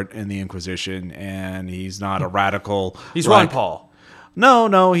moderate in the Inquisition, and he's not a radical. He's Ron like- Paul.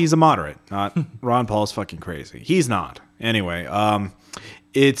 No, he's a moderate. Not Ron Paul's fucking crazy. He's not. Anyway,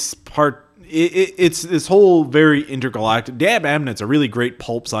 it's part. It's this whole very intergalactic. Dan Abnett's a really great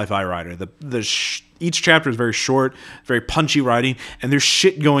pulp sci-fi writer. Each chapter is very short, very punchy writing, and there's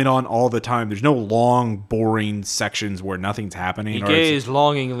shit going on all the time. There's no long, boring sections where nothing's happening. He or it's- gazed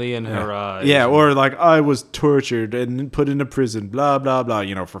longingly in her eyes. yeah, or like I was tortured and put into prison, blah blah blah.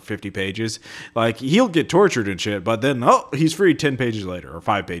 For 50 pages. Like he'll get tortured and shit, but then he's free 10 pages later or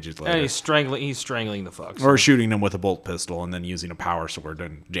 5 pages later, And he's strangling the fucks. or shooting them with a bolt pistol and then using a power sword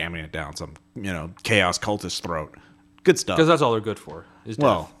and jamming it down some chaos cultist throat. Good stuff. Because that's all they're good for. Is death.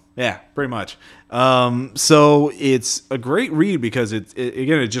 Well, yeah, pretty much. So it's a great read because it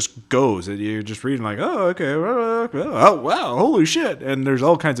just goes. You're just reading like, oh, okay, oh, wow, holy shit. And there's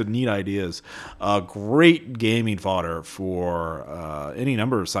all kinds of neat ideas. Great gaming fodder for any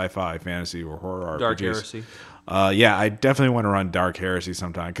number of sci-fi, fantasy, or horror Dark RPGs. Heresy. Yeah, I definitely want to run Dark Heresy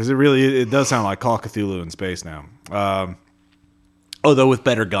sometime because it does sound like Call of Cthulhu in space now. Although with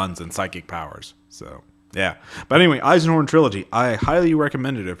better guns and psychic powers. So, yeah. But anyway, Eisenhorn Trilogy. I highly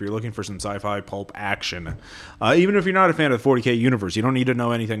recommend it if you're looking for some sci-fi pulp action. Even if you're not a fan of the 40K universe, you don't need to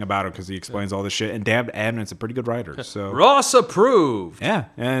know anything about it because he explains all this shit. And Dab Abnett's a pretty good writer. So Ross approved. yeah,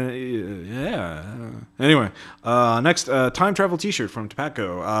 and yeah. Anyway, next, time travel T-shirt from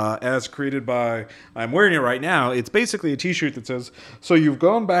Tobacco, as created by. I'm wearing it right now. It's basically a T-shirt that says, "So you've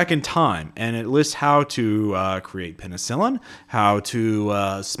gone back in time," and it lists how to create penicillin, how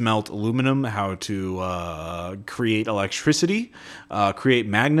to smelt aluminum, how to create electricity, create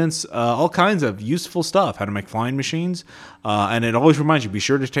magnets, all kinds of useful stuff. How to make flying machines, and it always reminds you, be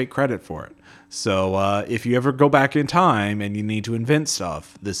sure to take credit for it. So if you ever go back in time and you need to invent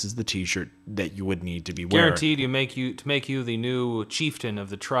stuff, this is the T-shirt that you would need to be wearing. Guaranteed to make you the new chieftain of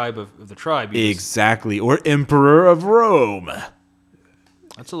the tribe of the tribe. You just- Exactly, or Emperor of Rome.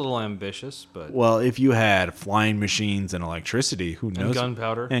 That's a little ambitious, but Well, if you had flying machines and electricity, who knows?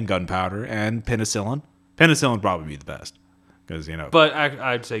 gunpowder. And gunpowder and penicillin. Penicillin would probably be the best because But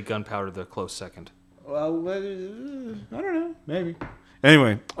I'd say gunpowder the close second. Well, I don't know. Maybe.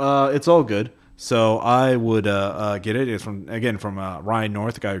 Anyway, it's all good. So I would get it. It's from Ryan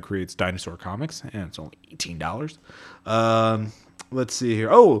North, the guy who creates Dinosaur Comics, and it's only $18. Let's see here.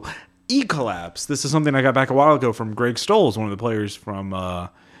 Oh, E-Collapse. This is something I got back a while ago from Greg Stolz, one of the players from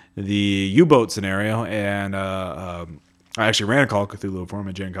the U-Boat scenario, and I actually ran a Call of Cthulhu for him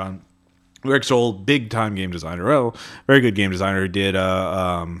at Gen Con. Greg Stolz, big-time game designer. Very good game designer. He did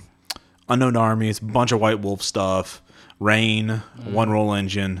Unknown Armies, a bunch of White Wolf stuff, Rain, One Roll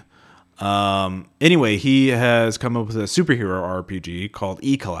Engine. Anyway, he has come up with a superhero RPG called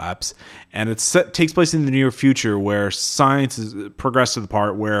E-Collapse, and it takes place in the near future where science has progressed to the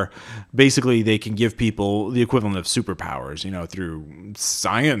part where basically they can give people the equivalent of superpowers, through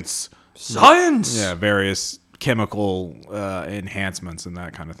science. Science. Yeah, various chemical enhancements and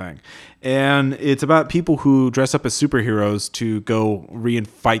that kind of thing. And it's about people who dress up as superheroes to go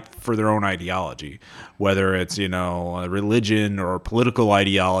fight for their own ideology, whether it's, a religion or political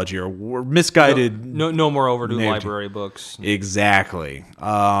ideology or misguided. No more overdue narrative. library books. Exactly.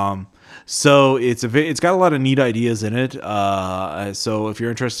 So it's got a lot of neat ideas in it. So if you're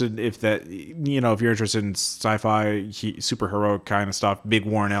interested, if you're interested in sci-fi superhero kind of stuff, big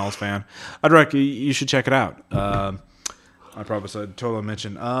Warren Ellis fan, I'd recommend you should check it out. I probably totally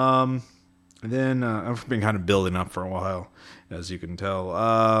mentioned. Then I've been kind of building up for a while, as you can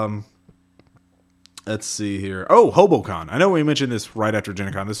tell. Let's see here. Oh, HoboCon. I know we mentioned this right after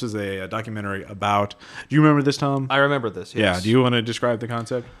Gen Con. This is a documentary about. Do you remember this, Tom? I remember this. Yes. Yeah. Do you want to describe the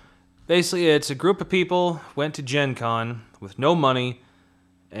concept? Basically, it's a group of people went to Gen Con with no money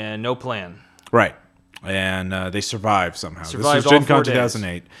and no plan. Right. And they survived somehow. Survived this was all Gen 4 Con days.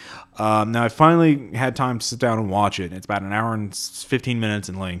 2008. Now, I finally had time to sit down and watch it. It's about an hour and 15 minutes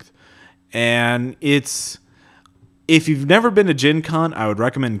in length. And if you've never been to Gen Con, I would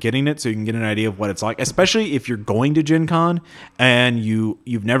recommend getting it so you can get an idea of what it's like, especially if you're going to Gen Con and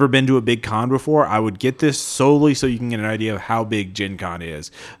you've never been to a big con before. I would get this solely so you can get an idea of how big Gen Con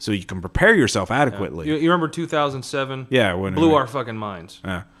is, so you can prepare yourself adequately. You remember 2007? Yeah, blew our fucking minds.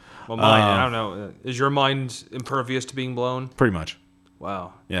 Yeah, Well, mine, I don't know. Is your mind impervious to being blown? pretty much.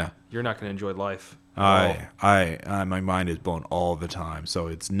 Wow. Yeah. You're not going to enjoy life. My mind is blown all the time, so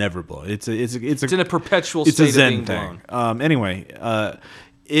it's never blown. It's It's in a perpetual it's state a Zen of being thing. blown. Anyway,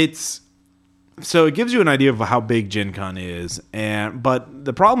 so it gives you an idea of how big Gen Con is, but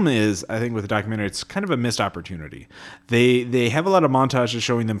the problem is, I think with the documentary, it's kind of a missed opportunity. They have a lot of montages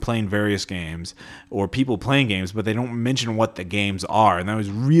showing them playing various games or people playing games, but they don't mention what the games are. And I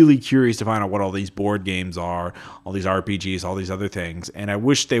was really curious to find out what all these board games are, all these RPGs, all these other things. And I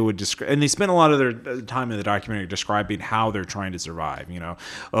wish they would and they spent a lot of their time in the documentary describing how they're trying to survive.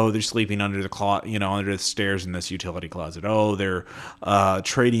 Oh, they're sleeping under the under the stairs in this utility closet. Oh, they're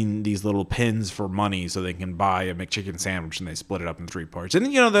trading these little pins for money so they can buy a McChicken sandwich, and they split it up in 3 parts.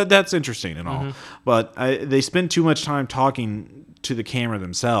 And that's interesting and all, but they spend too much time talking to the camera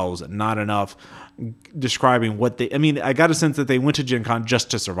themselves, not enough describing what they. I mean, I got a sense that they went to Gen Con just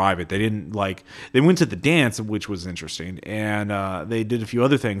to survive it. They didn't they went to the dance, which was interesting, and they did a few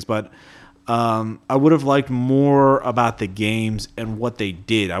other things, but I would have liked more about the games and what they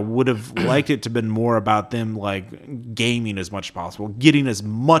did. I would have liked it to have been more about them gaming as much as possible, getting as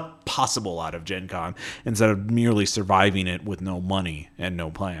much possible out of Gen Con instead of merely surviving it with no money and no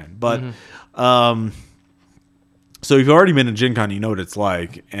plan. But so if you've already been to Gen Con, you know what it's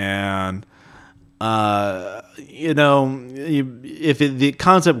like, and if the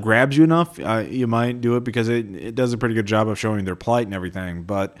concept grabs you enough, you might do it because it does a pretty good job of showing their plight and everything.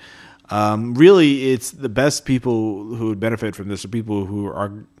 But really, it's the best people who would benefit from this are people who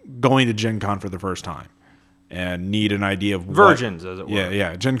are going to Gen Con for the first time and need an idea of Virgins, as it were.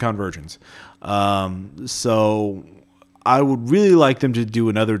 Yeah, Gen Con virgins. So I would really like them to do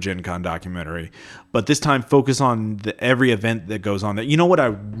another Gen Con documentary, but this time focus on every event that goes on there. You know what I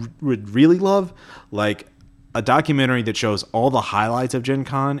would really love? A documentary that shows all the highlights of Gen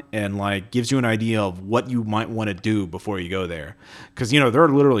Con and gives you an idea of what you might want to do before you go there. Because there are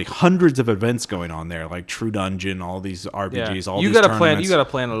literally hundreds of events going on there, like True Dungeon, all these RPGs, all these tournaments. You got to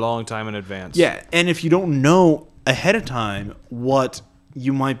plan a long time in advance. Yeah, and if you don't know ahead of time what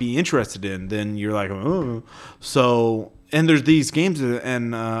you might be interested in, then you're like, oh. So, and there's these games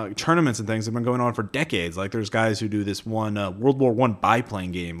and tournaments and things that have been going on for decades. There's guys who do this one World War I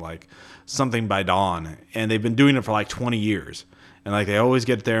biplane game, Something by Dawn, and they've been doing it for 20 years. And they always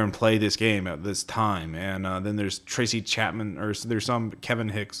get there and play this game at this time. And then there's Tracy Chapman, or there's some Kevin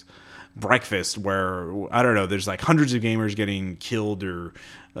Hicks breakfast where, I don't know, there's hundreds of gamers getting killed or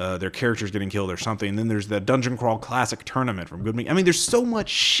their characters getting killed or something. And then there's the Dungeon Crawl Classic Tournament from Good Meat. I mean, there's so much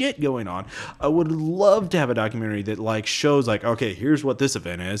shit going on. I would love to have a documentary that shows okay, here's what this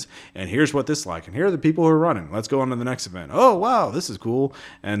event is, and here's what this and here are the people who are running. Let's go on to the next event. Oh, wow, this is cool.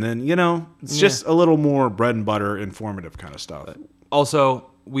 And then, it's just a little more bread and butter, informative kind of stuff. Also,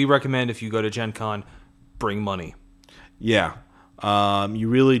 we recommend if you go to Gen Con, bring money. Yeah. You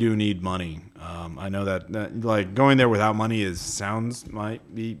really do need money. I know that going there without money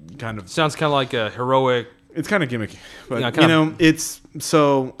might be kind of like a heroic. It's kind of gimmicky, but it's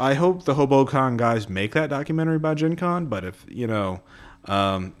so. I hope the HoboCon guys make that documentary about Gen Con. But if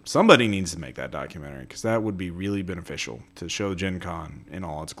somebody needs to make that documentary because that would be really beneficial to show Gen Con in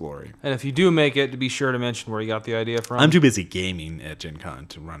all its glory. And if you do make it, to be sure to mention where you got the idea from. I'm too busy gaming at Gen Con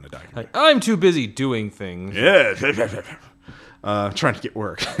to run a documentary. I'm too busy doing things. Yeah. Trying to get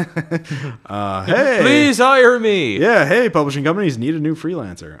work. Hey, please hire me. Yeah, hey, publishing companies need a new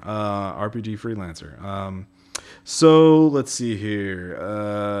freelancer, RPG freelancer. So let's see here.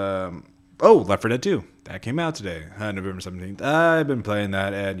 Left 4 Dead 2 that came out today, November 17th. I've been playing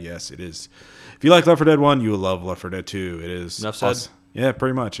that, and yes, it is. If you like Left 4 Dead 1, you will love Left 4 Dead 2. It is enough said. Awesome. Yeah,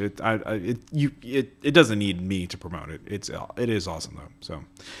 pretty much. It doesn't need me to promote it. It is awesome though. So,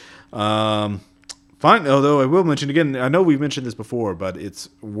 fine, although I will mention again, I know we've mentioned this before, but it's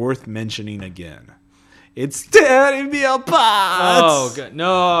worth mentioning again. It's tearing me apart! Oh, God.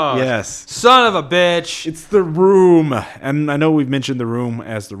 No. Yes. Son of a bitch. It's The Room. And I know we've mentioned The Room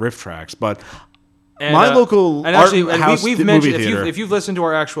as the riff tracks, but and, my local we've mentioned, theater. if you've listened to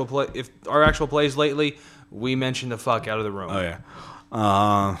our actual plays lately, we mentioned the fuck out of The Room. Oh, yeah.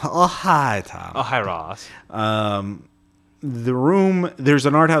 Hi, Tom. Oh, hi, Ross. The Room, there's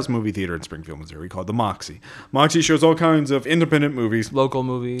an art house movie theater in Springfield, Missouri called the Moxie. Moxie shows all kinds of independent movies. Local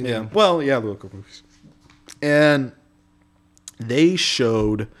movies. Yeah. Well, yeah, local movies. And they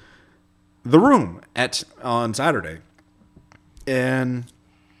showed The Room on Saturday. And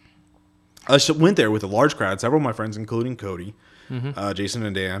I went there with a large crowd, several of my friends, including Cody, Jason,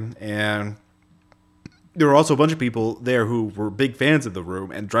 and Dan. And there were also a bunch of people there who were big fans of The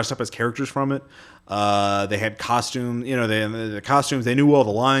Room and dressed up as characters from it. They had costumes, the costumes. They knew all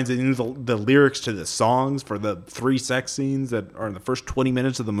the lines. They knew the lyrics to the songs for the 3 sex scenes that are in the first 20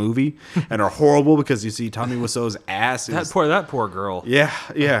 minutes of the movie and are horrible because you see Tommy Wiseau's ass. That poor girl. Yeah.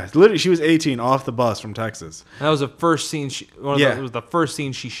 Literally, she was 18 off the bus from Texas. And that was the first scene. It was the first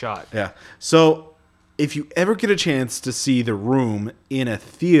scene she shot. Yeah. So if you ever get a chance to see The Room in a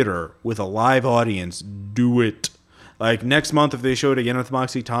theater with a live audience, do it. Like next month, if they show it again at the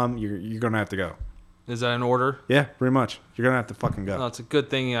Moxie, Tom, you're gonna have to go. Is that an order? Yeah, pretty much. You're gonna have to fucking go. No, it's a good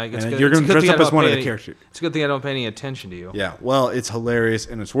thing. You're gonna dress up as one of the characters. It's a good thing I don't pay any attention to you. Yeah, well, it's hilarious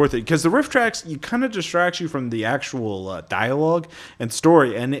and it's worth it because the riff tracks you kind of distracts you from the actual dialogue and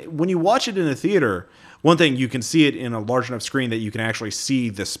story. And when you watch it in a theater, one thing you can see it in a large enough screen that you can actually see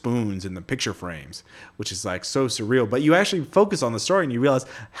the spoons in the picture frames, which is like so surreal. But you actually focus on the story and you realize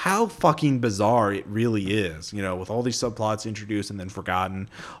how fucking bizarre it really is. With all these subplots introduced and then forgotten.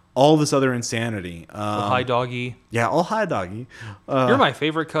 All this other insanity. Hi, doggy. Yeah, all hi, doggy. You're my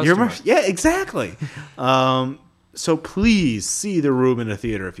favorite customer. Yeah, exactly. So please see The Room in a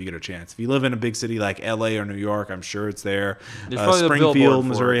theater if you get a chance. If you live in a big city like L.A. or New York, I'm sure it's there. There's probably the billboard Springfield, for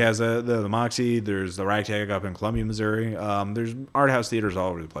Missouri it. has the Moxie. There's the Ragtag up in Columbia, Missouri. There's art house theaters all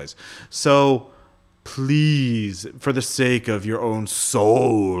over the place. So please, for the sake of your own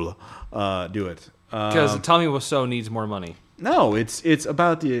soul, do it. Because Tommy Wiseau needs more money. No, it's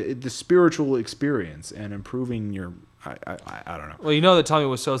about the spiritual experience and improving your. I don't know. Well, you know that Tommy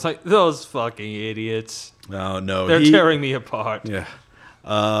Wiseau's like, those fucking idiots. No, They're tearing me apart. Yeah.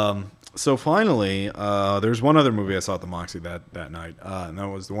 So finally, there's one other movie I saw at the Moxie that night, and that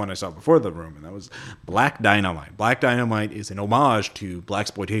was the one I saw before The Room, and that was Black Dynamite. Black Dynamite is an homage to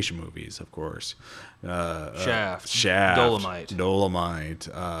blaxploitation movies, of course. Shaft, Dolomite,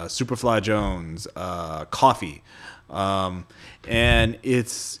 Superfly Jones, Coffee, and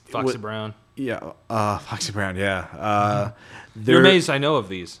it's Foxy Brown. Yeah, Foxy Brown. Yeah, You're amazed I know of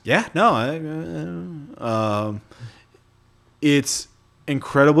these. Yeah, no, it's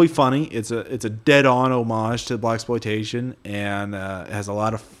incredibly funny. It's a dead-on homage to blaxploitation, and it has a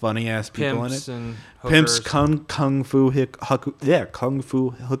lot of funny-ass people Pimps in it. and Pimps, hookers. kung fu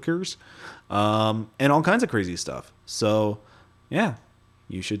hookers, and all kinds of crazy stuff. So, yeah,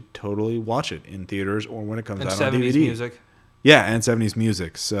 you should totally watch it in theaters or when it comes And out on 70s DVD. music. Yeah, and 70s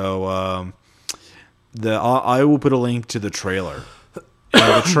music. So, I will put a link to the trailer.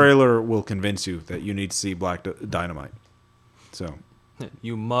 The trailer will convince you that you need to see Black Dynamite. So,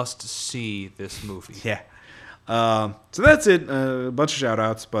 You must see this movie. yeah. So that's it. A bunch of shout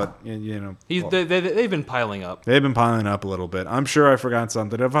outs, but They've been piling up. they've been piling up a little bit. I'm sure I forgot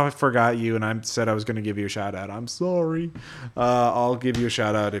something. If I forgot you and I said I was going to give you a shout out, I'm sorry. I'll give you a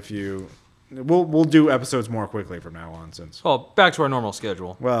shout out if you. We'll do episodes more quickly from now on, since. Well, back to our normal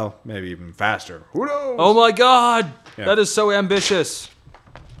schedule. Well, maybe even faster. Who knows? Oh my God, Yeah. that is so ambitious.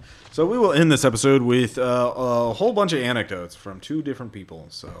 So we will end this episode with a whole bunch of anecdotes from 2 different people.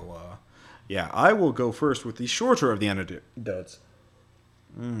 So, yeah, I will go first with the shorter of the anecdotes.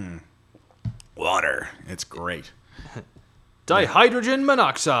 Water. It's great. Dihydrogen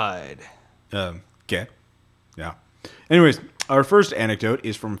monoxide. Okay. Yeah. Anyways, our first anecdote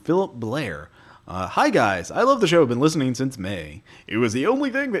is from Philip Blair. Hi guys, I love the show. I've been listening since May. It was the only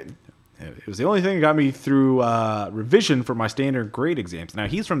thing that got me through revision for my standard grade exams. Now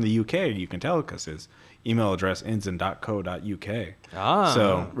he's from the UK. You can tell because his email address ends in .co.uk. Ah.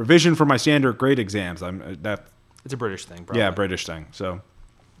 So revision for my standard grade exams. It's a British thing, probably. Yeah, British thing. So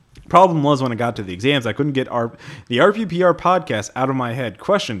problem was when I got to the exams, I couldn't get the RPPR podcast out of my head.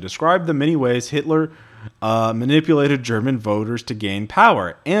 Question: describe the many ways Hitler manipulated German voters to gain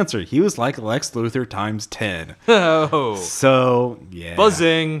power. Answer: he was like Lex Luthor times 10. Oh. So yeah,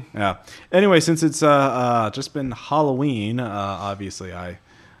 Buzzing. Yeah. Anyway, since it's just been Halloween, obviously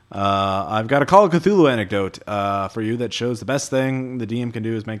I've got a Call of Cthulhu anecdote for you that shows the best thing the DM can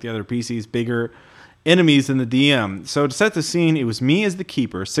do is make the other PCs bigger enemies in the DM. So to set the scene, it was me as the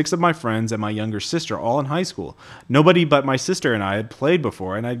keeper, 6 of my friends, and my younger sister, all in high school. Nobody but my sister and I had played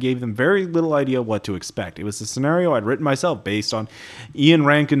before, and I gave them very little idea what to expect. It was a scenario I'd written myself based on Ian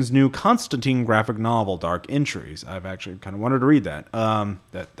Rankin's new Constantine graphic novel, Dark Entries. I've actually kind of wanted to read that.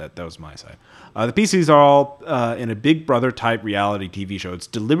 That was my side. The PCs are all in a Big Brother type reality TV show. It's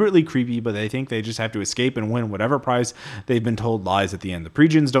deliberately creepy, but they think they just have to escape and win whatever prize they've been told lies at the end. The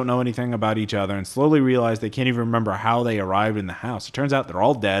pregens don't know anything about each other and slowly realize they can't even remember how they arrived in the house. It turns out they're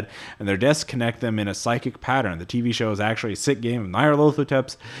all dead, and their deaths connect them in a psychic pattern. The TV show is actually a sick game of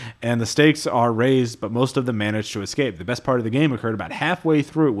Nyarlathotep's, and the stakes are raised, but most of them manage to escape. The best part of the game occurred about halfway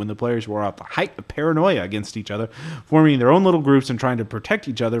through when the players were at the height of paranoia against each other, forming their own little groups and trying to protect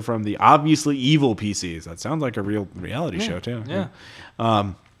each other from the obviously evil PCs. That sounds like a real reality show, too. Yeah.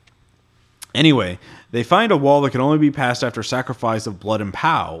 Anyway, they find a wall that can only be passed after sacrifice of blood and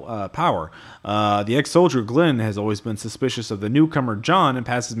power. The ex-soldier Glenn has always been suspicious of the newcomer John and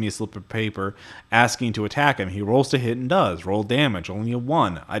passes me a slip of paper asking to attack him. He rolls to hit and does. Roll damage, only a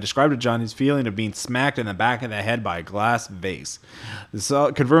 1. I described to John his feeling of being smacked in the back of the head by a glass vase. This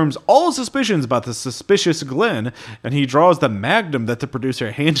confirms all suspicions about the suspicious Glenn, and he draws the magnum that the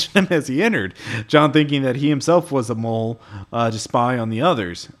producer handed him as he entered. John, thinking that he himself was a mole, to spy on the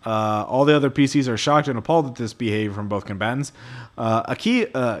others. All the other PCs are shocked and appalled at this behavior from both combatants.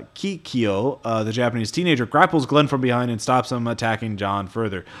 Kikyo, the Japanese teenager, grapples Glenn from behind and stops him attacking John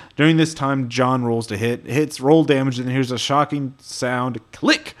further. During this time, John rolls to hits roll damage, and hears a shocking sound,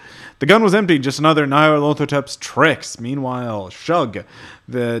 click! The gun was empty, just another Nyarlathotep's tricks. Meanwhile, Shug,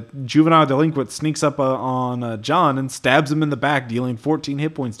 the juvenile delinquent, sneaks up on John and stabs him in the back, dealing 14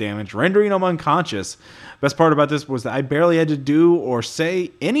 hit points damage, rendering him unconscious. Best part about this was that I barely had to do or say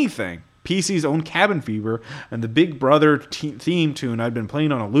anything. PC's own Cabin Fever and the Big Brother theme tune I'd been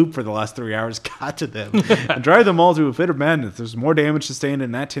playing on a loop for the last 3 hours got to them and drive them all to a fit of madness. There's more damage sustained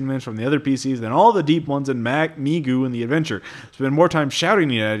in that 10 minutes from the other PCs than all the deep ones in Migu in the adventure. Spend more time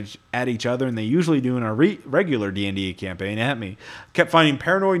shouting at each other than they usually do in our regular D&D campaign at me. Kept finding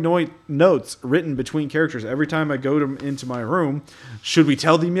paranoid notes written between characters every time I go into my room. Should we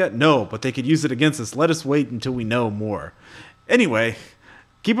tell them yet? No, but they could use it against us. Let us wait until we know more. Anyway,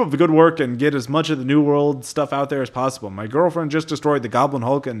 keep up the good work and get as much of the New World stuff out there as possible. My girlfriend just destroyed the Goblin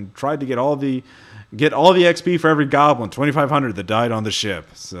Hulk and tried to get all the XP for every goblin, 2,500 that died on the ship.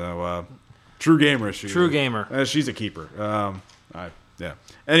 So, true gamer. True gamer. She's a keeper. Yeah.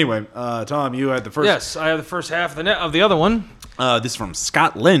 Anyway, Tom, you had the first. Yes, I have the first half of the other one. This is from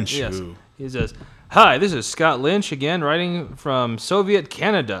Scott Lynch. Yes. He says, "Hi, this is Scott Lynch again, writing from Soviet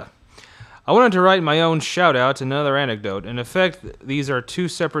Canada. I wanted to write my own shout-out and another anecdote. In effect, these are 2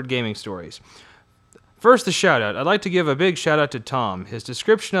 separate gaming stories. First, the shout-out. I'd like to give a big shout-out to Tom. His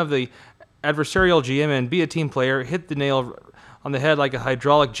description of the adversarial GM and be a team player hit the nail on the head like a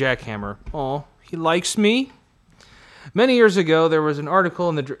hydraulic jackhammer. Oh, he likes me? Many years ago, there was an article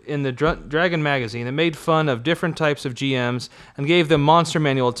in the Dragon magazine that made fun of different types of GMs and gave them monster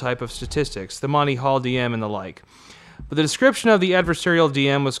manual type of statistics, the Monty Hall DM and the like. But the description of the adversarial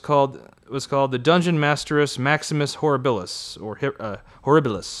DM was called the Dungeon Masterus Maximus Horribilis, or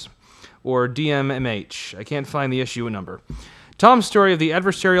Horribilis, or DMMH. I can't find the issue number. Tom's story of the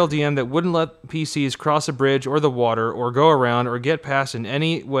adversarial DM that wouldn't let PCs cross a bridge or the water or go around or get past in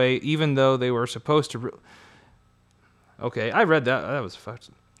any way, even though they were supposed to. Okay, I read that. That was fucked.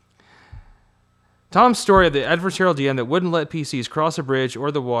 Tom's story of the adversarial DM that wouldn't let PCs cross a bridge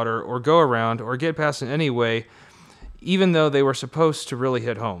or the water or go around or get past in any way, even though they were supposed to really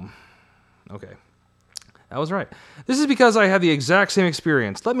hit home. Okay, that was right. This is because I had the exact same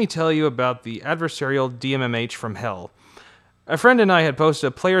experience. Let me tell you about the adversarial DMMH from hell. A friend and I had posted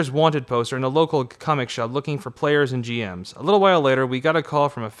a Players Wanted poster in a local comic shop looking for players and GMs. A little while later, we got a call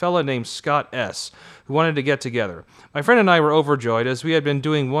from a fella named Scott S., who wanted to get together. My friend and I were overjoyed as we had been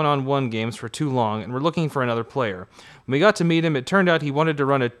doing one-on-one games for too long and were looking for another player. When we got to meet him, it turned out he wanted to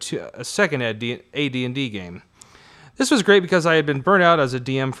run a second AD&D game. This was great because I had been burnt out as a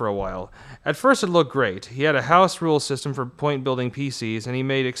DM for a while. At first it looked great. He had a house rule system for point-building PCs, and he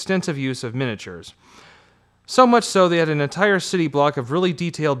made extensive use of miniatures. So much so they had an entire city block of really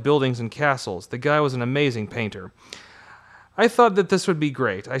detailed buildings and castles. The guy was an amazing painter. I thought that this would be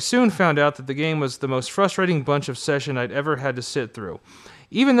great. I soon found out that the game was the most frustrating bunch of session I'd ever had to sit through.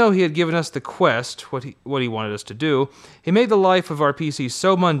 Even though he had given us the quest, what he wanted us to do, he made the life of our PCs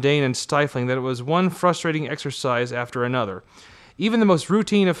so mundane and stifling that it was one frustrating exercise after another. Even the most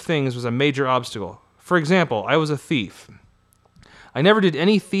routine of things was a major obstacle. For example, I was a thief. I never did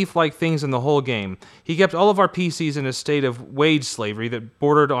any thief-like things in the whole game. He kept all of our PCs in a state of wage slavery that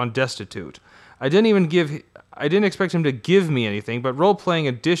bordered on destitute. I didn't expect him to give me anything, but role-playing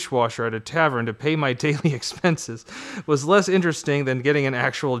a dishwasher at a tavern to pay my daily expenses was less interesting than getting an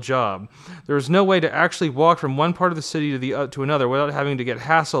actual job. There was no way to actually walk from one part of the city to another without having to get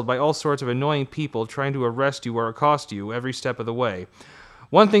hassled by all sorts of annoying people trying to arrest you or accost you every step of the way.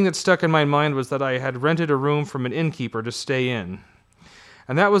 One thing that stuck in my mind was that I had rented a room from an innkeeper to stay in.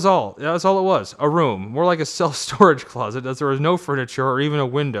 And that was all. That was all it was. A room. More like a self-storage closet, as there was no furniture or even a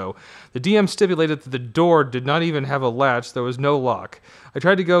window. The DM stipulated that the door did not even have a latch. There was no lock. I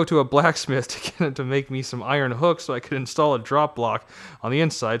tried to go to a blacksmith to get him to make me some iron hooks so I could install a drop block on the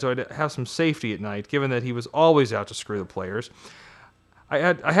inside so I'd have some safety at night, given that he was always out to screw the players.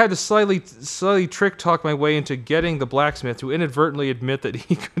 I had to slightly trick talk my way into getting the blacksmith to inadvertently admit that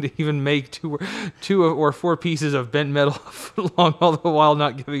he could even make two or four pieces of bent metal long, all the while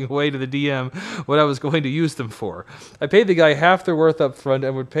not giving away to the DM what I was going to use them for. I paid the guy half their worth up front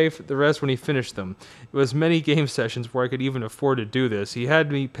and would pay for the rest when he finished them. It was many game sessions where I could even afford to do this. He had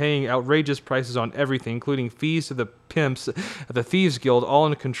me paying outrageous prices on everything, including fees to the pimps at the Thieves Guild, all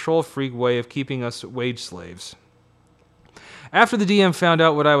in a control-freak way of keeping us wage slaves. After the DM found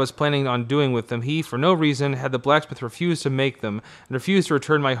out what I was planning on doing with them, he, for no reason, had the blacksmith refuse to make them and refused to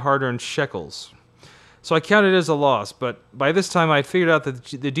return my hard-earned shekels. So I counted it as a loss, but by this time I had figured out that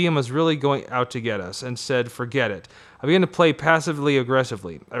the DM was really going out to get us, and said, forget it. I began to play passively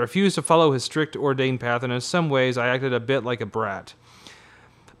aggressively. I refused to follow his strict ordained path, and in some ways I acted a bit like a brat.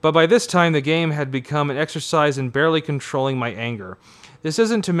 But by this time the game had become an exercise in barely controlling my anger. This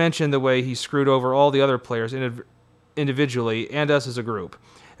isn't to mention the way he screwed over all the other players individually and us as a group.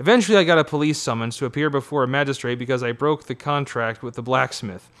 Eventually I got a police summons to appear before a magistrate because I broke the contract with the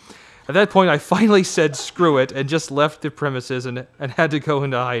blacksmith. At that point I finally said screw it and just left the premises and had to go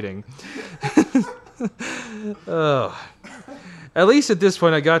into hiding. At least at this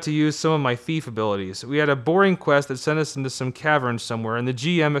point I got to use some of my thief abilities. We had a boring quest that sent us into some caverns somewhere, and the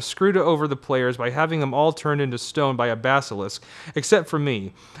GM screwed over the players by having them all turned into stone by a basilisk, except for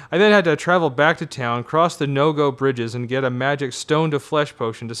me. I then had to travel back to town, cross the no-go bridges, and get a magic stone-to-flesh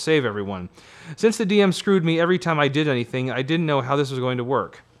potion to save everyone. Since the DM screwed me every time I did anything, I didn't know how this was going to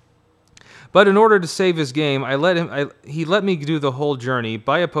work. But in order to save his game, he let me do the whole journey,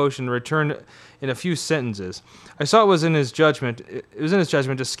 buy a potion, and return in a few sentences. I saw it was in his judgment. It was in his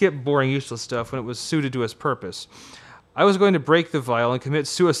judgment to skip boring, useless stuff when it was suited to his purpose. I was going to break the vial and commit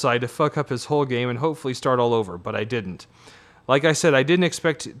suicide to fuck up his whole game and hopefully start all over, but I didn't. Like I said, I didn't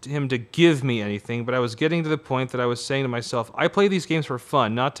expect him to give me anything, but I was getting to the point that I was saying to myself, I play these games for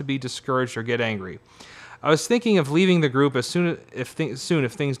fun, not to be discouraged or get angry. I was thinking of leaving the group as soon if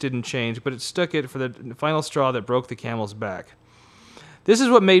things didn't change, but it stuck it for the final straw that broke the camel's back. This is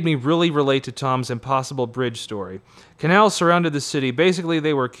what made me really relate to Tom's impossible bridge story. Canals surrounded the city. Basically,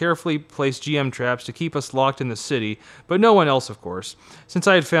 they were carefully placed GM traps to keep us locked in the city, but no one else, of course, since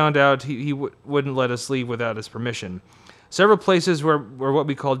I had found out he wouldn't let us leave without his permission. Several places were what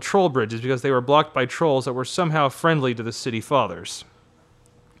we called troll bridges because they were blocked by trolls that were somehow friendly to the city fathers.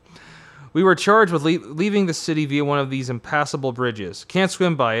 We were charged with leaving the city via one of these impassable bridges. Can't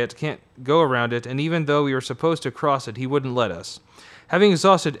swim by it, can't go around it, and even though we were supposed to cross it, he wouldn't let us. Having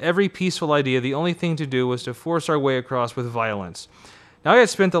exhausted every peaceful idea, the only thing to do was to force our way across with violence. Now I had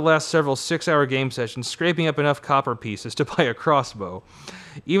spent the last several 6-hour game sessions scraping up enough copper pieces to buy a crossbow.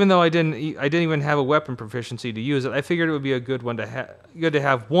 Even though I didn't even have a weapon proficiency to use it, I figured it would be a good to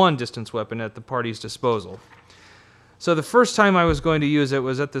have one distance weapon at the party's disposal. So the first time I was going to use it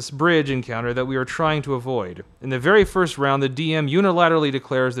was at this bridge encounter that we were trying to avoid. In the very first round, the DM unilaterally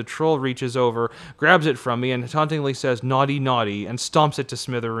declares the troll reaches over, grabs it from me, and tauntingly says, "Naughty, naughty," and stomps it to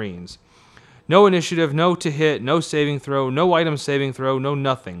smithereens. No initiative, no to hit, no saving throw, no item saving throw, no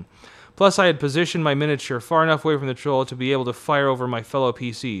nothing. Plus, I had positioned my miniature far enough away from the troll to be able to fire over my fellow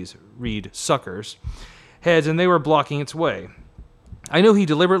PCs, read suckers, heads, and they were blocking its way. I knew he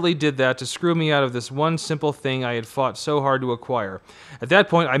deliberately did that to screw me out of this one simple thing I had fought so hard to acquire. At that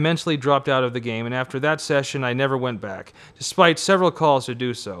point, I mentally dropped out of the game, and after that session, I never went back, despite several calls to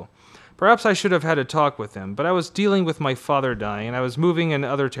do so. Perhaps I should have had a talk with him, but I was dealing with my father dying, and I was moving and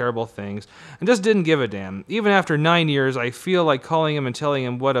other terrible things, and just didn't give a damn. Even after 9 years, I feel like calling him and telling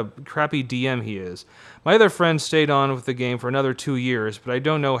him what a crappy DM he is. My other friend stayed on with the game for another 2 years, but I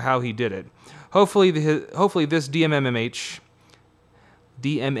don't know how he did it. Hopefully this DMMH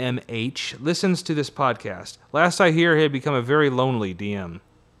listens to this podcast. Last I hear, he had become a very lonely DM.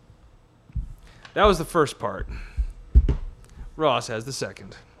 That was the first part. Ross has the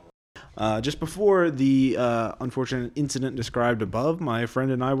second. Just before the unfortunate incident described above, my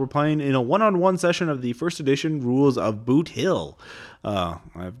friend and I were playing in a one-on-one session of the first edition Rules of Boot Hill, a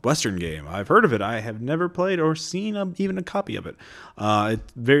Western game. I've heard of it. I have never played or seen even a copy of it.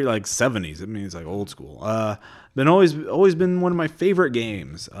 It's very like 70s. I mean, it's like old school. Always been one of my favorite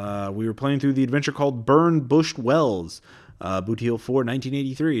games. We were playing through the adventure called Burn Bushed Wells. Boot Hill 4,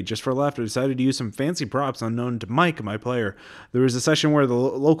 1983. Just for laughter, I decided to use some fancy props unknown to Mike, my player. There was a session where the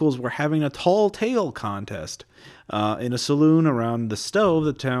locals were having a tall tale contest. In a saloon around the stove,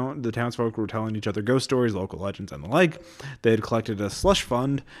 the townsfolk were telling each other ghost stories, local legends, and the like. They had collected a slush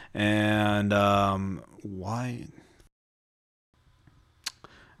fund, and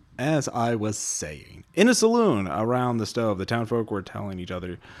as I was saying, in a saloon around the stove, the townfolk were telling each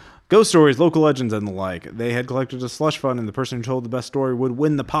other ghost stories, local legends, and the like. They had collected a slush fund, and the person who told the best story would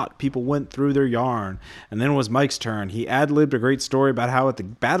win the pot. People went through their yarn. And then it was Mike's turn. He ad-libbed a great story about how at the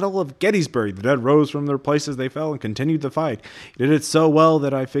Battle of Gettysburg, the dead rose from their places they fell and continued the fight. He did it so well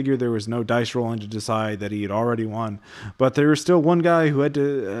that I figured there was no dice rolling to decide that he had already won. But there was still one guy who had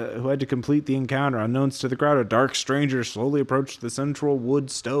to complete the encounter. Unknowns to the crowd, a dark stranger slowly approached the central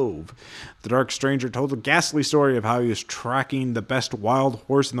wood stove. The dark stranger told a ghastly story of how he was tracking the best wild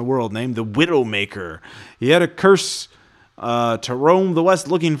horse in the world, named the Widowmaker. He had a curse to roam the west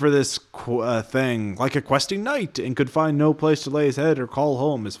looking for this thing, like a questing knight, and could find no place to lay his head or call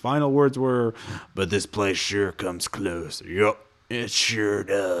home. His final words were, "But this place sure comes close." Yup, it sure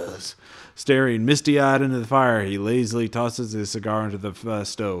does. Staring misty-eyed into the fire, he lazily tosses his cigar into the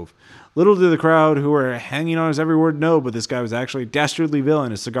stove. Little did the crowd who were hanging on his every word know, but this guy was actually a dastardly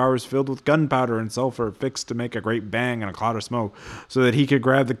villain. His cigar was filled with gunpowder and sulfur, fixed to make a great bang and a cloud of smoke, so that he could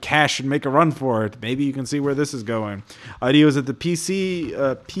grab the cash and make a run for it. Maybe you can see where this is going. Idea was that the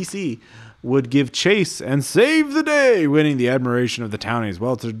PC would give chase and save the day, winning the admiration of the townies.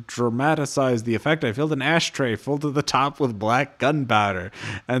 Well, to dramatize the effect, I filled an ashtray full to the top with black gunpowder.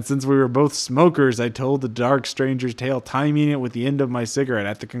 And since we were both smokers, I told the dark stranger's tale, timing it with the end of my cigarette.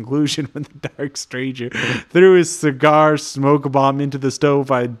 At the conclusion, when the dark stranger threw his cigar smoke bomb into the stove,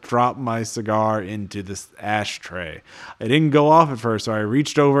 I dropped my cigar into the ashtray. I didn't go off at first, so I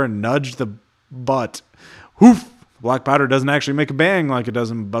reached over and nudged the butt. Whoof! Black powder doesn't actually make a bang like it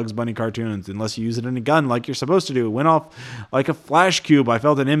does in Bugs Bunny cartoons, unless you use it in a gun like you're supposed to do. It went off like a flash cube. I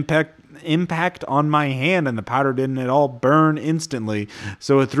felt an impact on my hand, and the powder didn't at all burn instantly,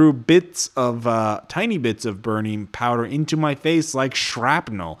 so it threw tiny bits of burning powder into my face like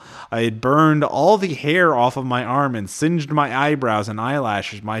shrapnel. I had burned all the hair off of my arm and singed my eyebrows and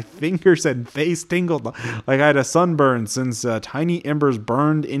eyelashes. My fingers and face tingled like I had a sunburn, since tiny embers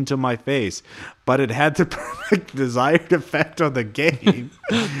burned into my face. But it had the perfect desired effect on the game.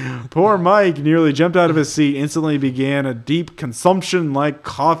 Poor Mike nearly jumped out of his seat, instantly began a deep consumption-like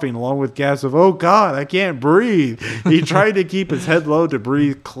coughing, along with gasps of, "Oh God, I can't breathe." He tried to keep his head low to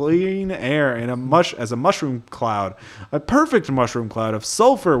breathe clean air in a mushroom cloud, a perfect mushroom cloud of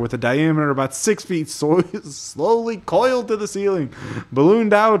sulfur with a diameter about 6 feet, slowly coiled to the ceiling,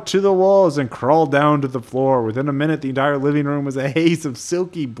 ballooned out to the walls, and crawled down to the floor. Within a minute, the entire living room was a haze of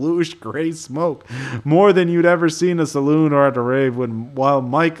silky bluish-gray smoke. More than you'd ever see in a saloon or at a rave. While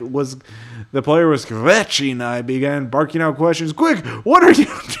the player was retching, I began barking out questions. "Quick, what are you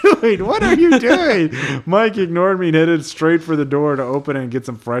doing? What are you doing?" Mike ignored me and headed straight for the door to open it and get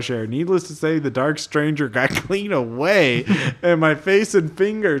some fresh air. Needless to say, the dark stranger got clean away, and my face and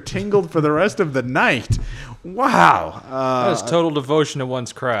finger tingled for the rest of the night. Wow. That is total devotion to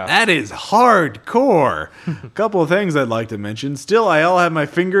one's craft. That is hardcore. A couple of things I'd like to mention. Still, I all have my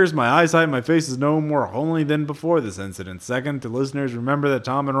fingers, my eyesight, my face is no more homely than before this incident. Second, to listeners, remember that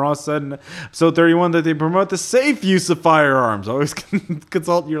Tom and Ross said in episode 31 that they promote the safe use of firearms. Always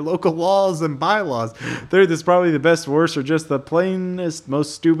consult your local laws and bylaws. Third, this is probably the best, worst, or just the plainest,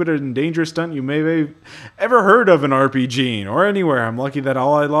 most stupid and dangerous stunt you may have ever heard of in RPG or anywhere. I'm lucky that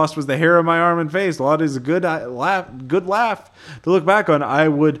all I lost was the hair on my arm and face. A lot is a good laugh to look back on. I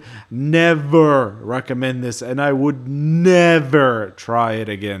would never recommend this, and I would never try it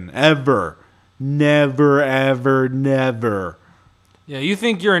again. Ever. Never, ever, never. Yeah, you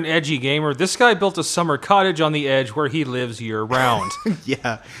think you're an edgy gamer? This guy built a summer cottage on the edge where he lives year-round.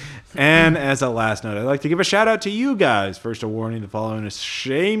 Yeah. And as a last note, I'd like to give a shout out to you guys. First, a warning: the following is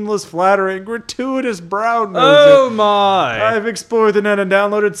shameless flattery and gratuitous brown nosing. Oh my! I've explored the net and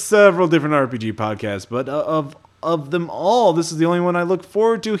downloaded several different RPG podcasts, but of of them all. This is the only one I look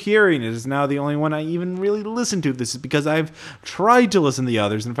forward to hearing. It is now the only one I even really listen to. This is because I've tried to listen to the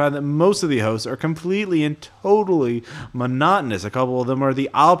others and found that most of the hosts are completely and totally monotonous. A couple of them are the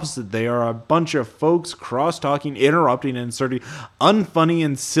opposite. They are a bunch of folks cross-talking, interrupting, and inserting unfunny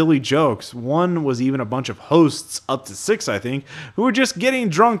and silly jokes. One was even a bunch of hosts, up to 6 I think, who were just getting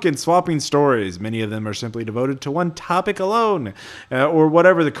drunk and swapping stories. Many of them are simply devoted to one topic alone, or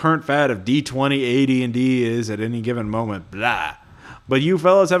whatever the current fad of D20, AD&D is at any given moment. Blah. But you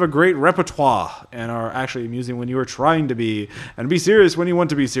fellas have a great repertoire and are actually amusing when you are trying to be, and be serious when you want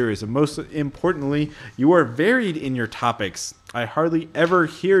to be serious. And most importantly, you are varied in your topics. I hardly ever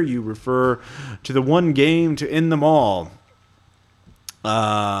hear you refer to the one game to end them all.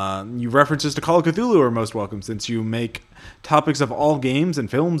 You references to Call of Cthulhu are most welcome, since you make topics of all games and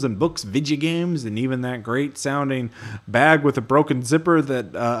films and books, video games, and even that great sounding bag with a broken zipper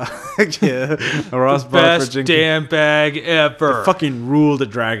that Ross bought for Best damn bag ever. fucking ruled at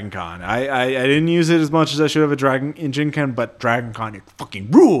Dragon Con. I didn't use it as much as I should have at Gen Con, but Dragon Con, it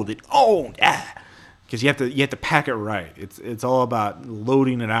fucking ruled. It owned. Because you have to pack it right. It's all about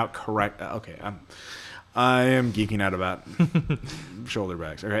loading it out correct. Okay, I am geeking out about shoulder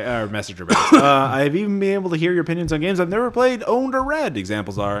bags, okay, or messenger bags. I've even been able to hear your opinions on games I've never played, owned, or read.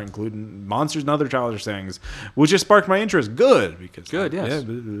 Examples are including Monsters and Other Childish Things, which has sparked my interest. Good, because Good, yes.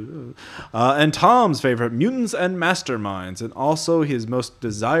 And Tom's favorite, Mutants and Masterminds, and also his most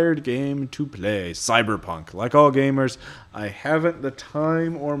desired game to play, Cyberpunk. Like all gamers, I haven't the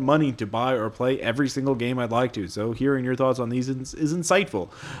time or money to buy or play every single game I'd like to, so hearing your thoughts on these is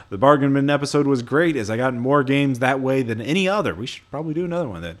insightful. The Bargain Bin episode was great, as I got more games that way than any other. We should probably do another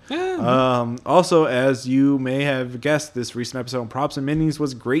one then. Yeah. Also, as you may have guessed, this recent episode on Props and Minis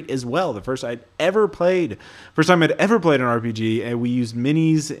was great as well. The first time I'd ever played an RPG, and we used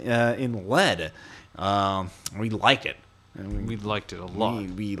minis in lead. We liked it. We liked it a lot.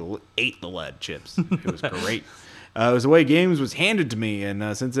 We ate the lead chips. It was great. It was the way games was handed to me,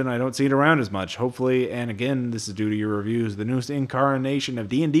 and since then I don't see it around as much. Hopefully, and again, this is due to your reviews, the newest incarnation of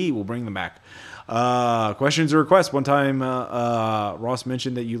D&D will bring them back. Questions or requests. One time, Ross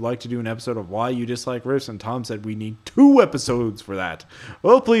mentioned that you'd like to do an episode of why you dislike riffs, and Tom said we need 2 episodes for that.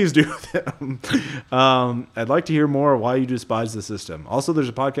 Well, please do them. I'd like to hear more of why you despise the system. Also, there's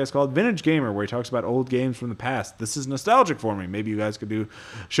a podcast called Vintage Gamer where he talks about old games from the past. This is nostalgic for me. Maybe you guys could do a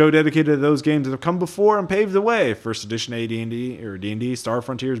show dedicated to those games that have come before and paved the way. First edition AD&D or D&D, Star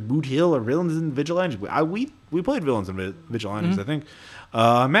Frontiers, Boot Hill, or Villains and Vigilantes. We played Villains and Vigilantes, I think.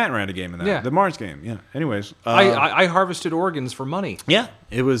 Matt ran a game in that. Yeah. The Mars game. Yeah. Anyways. I harvested organs for money. Yeah.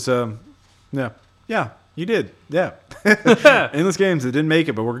 It was, yeah. Yeah. You did. Yeah. Endless games that didn't make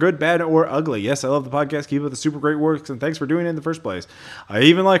it, but were good, bad, or ugly. Yes, I love the podcast. Keep up the super great work, and thanks for doing it in the first place. I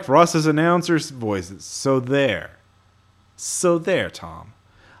even like Ross's announcer's voices. So there, Tom.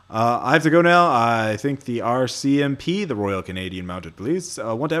 I have to go now. I think the RCMP, the Royal Canadian Mounted Police,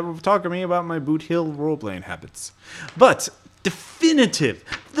 want to have a talk to me about my Boot Hill role-playing habits. But definitive,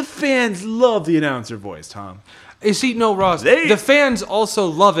 the fans love the announcer voice, Tom. You see, no, Ross, the fans also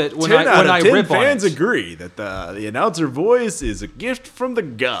love it when I rip on it. Fans agree that the announcer voice is a gift from the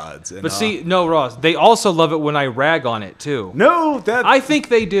gods. And, but see, no, Ross, they also love it when I rag on it too. No, I think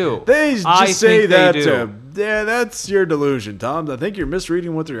they do. They just say that. Yeah, that's your delusion, Tom. I think you're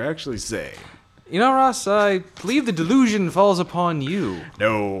misreading what they're actually saying. You know, Ross, I believe the delusion falls upon you.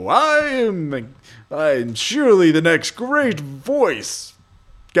 No, I'm surely the next great voice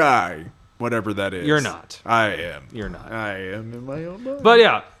guy. Whatever that is. You're not. I am. You're not. I am in my own mind. But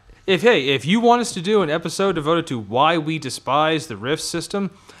yeah, if you want us to do an episode devoted to why we despise the Rift system,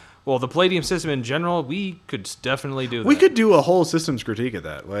 well, the Palladium system in general, we could definitely do that. We could do a whole systems critique of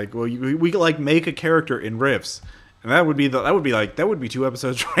that. Like, well, we could like make a character in Rifts, and that would be 2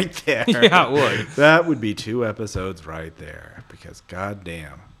 episodes right there. Yeah, it would. That would be 2 episodes right there, because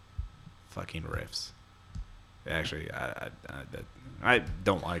goddamn, fucking Rifts. Actually, I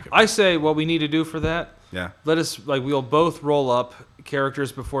don't like it. I say what we need to do for that. Yeah. We'll both roll up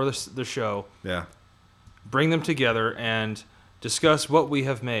characters before the show. Yeah. Bring them together and discuss what we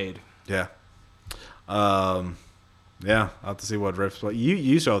have made. Yeah. Yeah. I'll have to see what Riffs.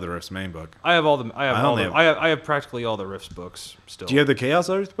 You saw the Riffs main book. I have all the. I have practically all the Riffs books still. Do you have the Chaos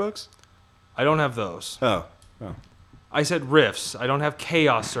Earth books? I don't have those. Oh. I said Rifts. I don't have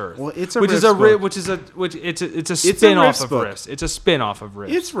Chaos Earth. Well, it's a It's a spin-off of Rifts. It's a spin-off of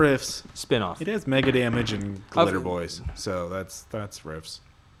Rifts. It's Rifts. Spin-off. It has Mega Damage and Glitter Boys, so that's Rifts.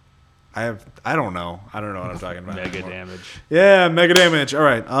 I don't know what I'm talking about. Mega Damage. Yeah, Mega Damage. All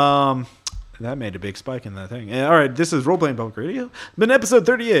right. That made a big spike in that thing. All right, this is Role Playing Public Radio. Been episode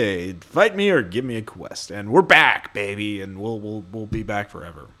 38. Fight me or give me a quest, and we're back, baby, and we'll be back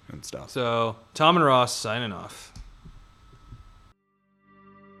forever and stuff. So Tom and Ross signing off.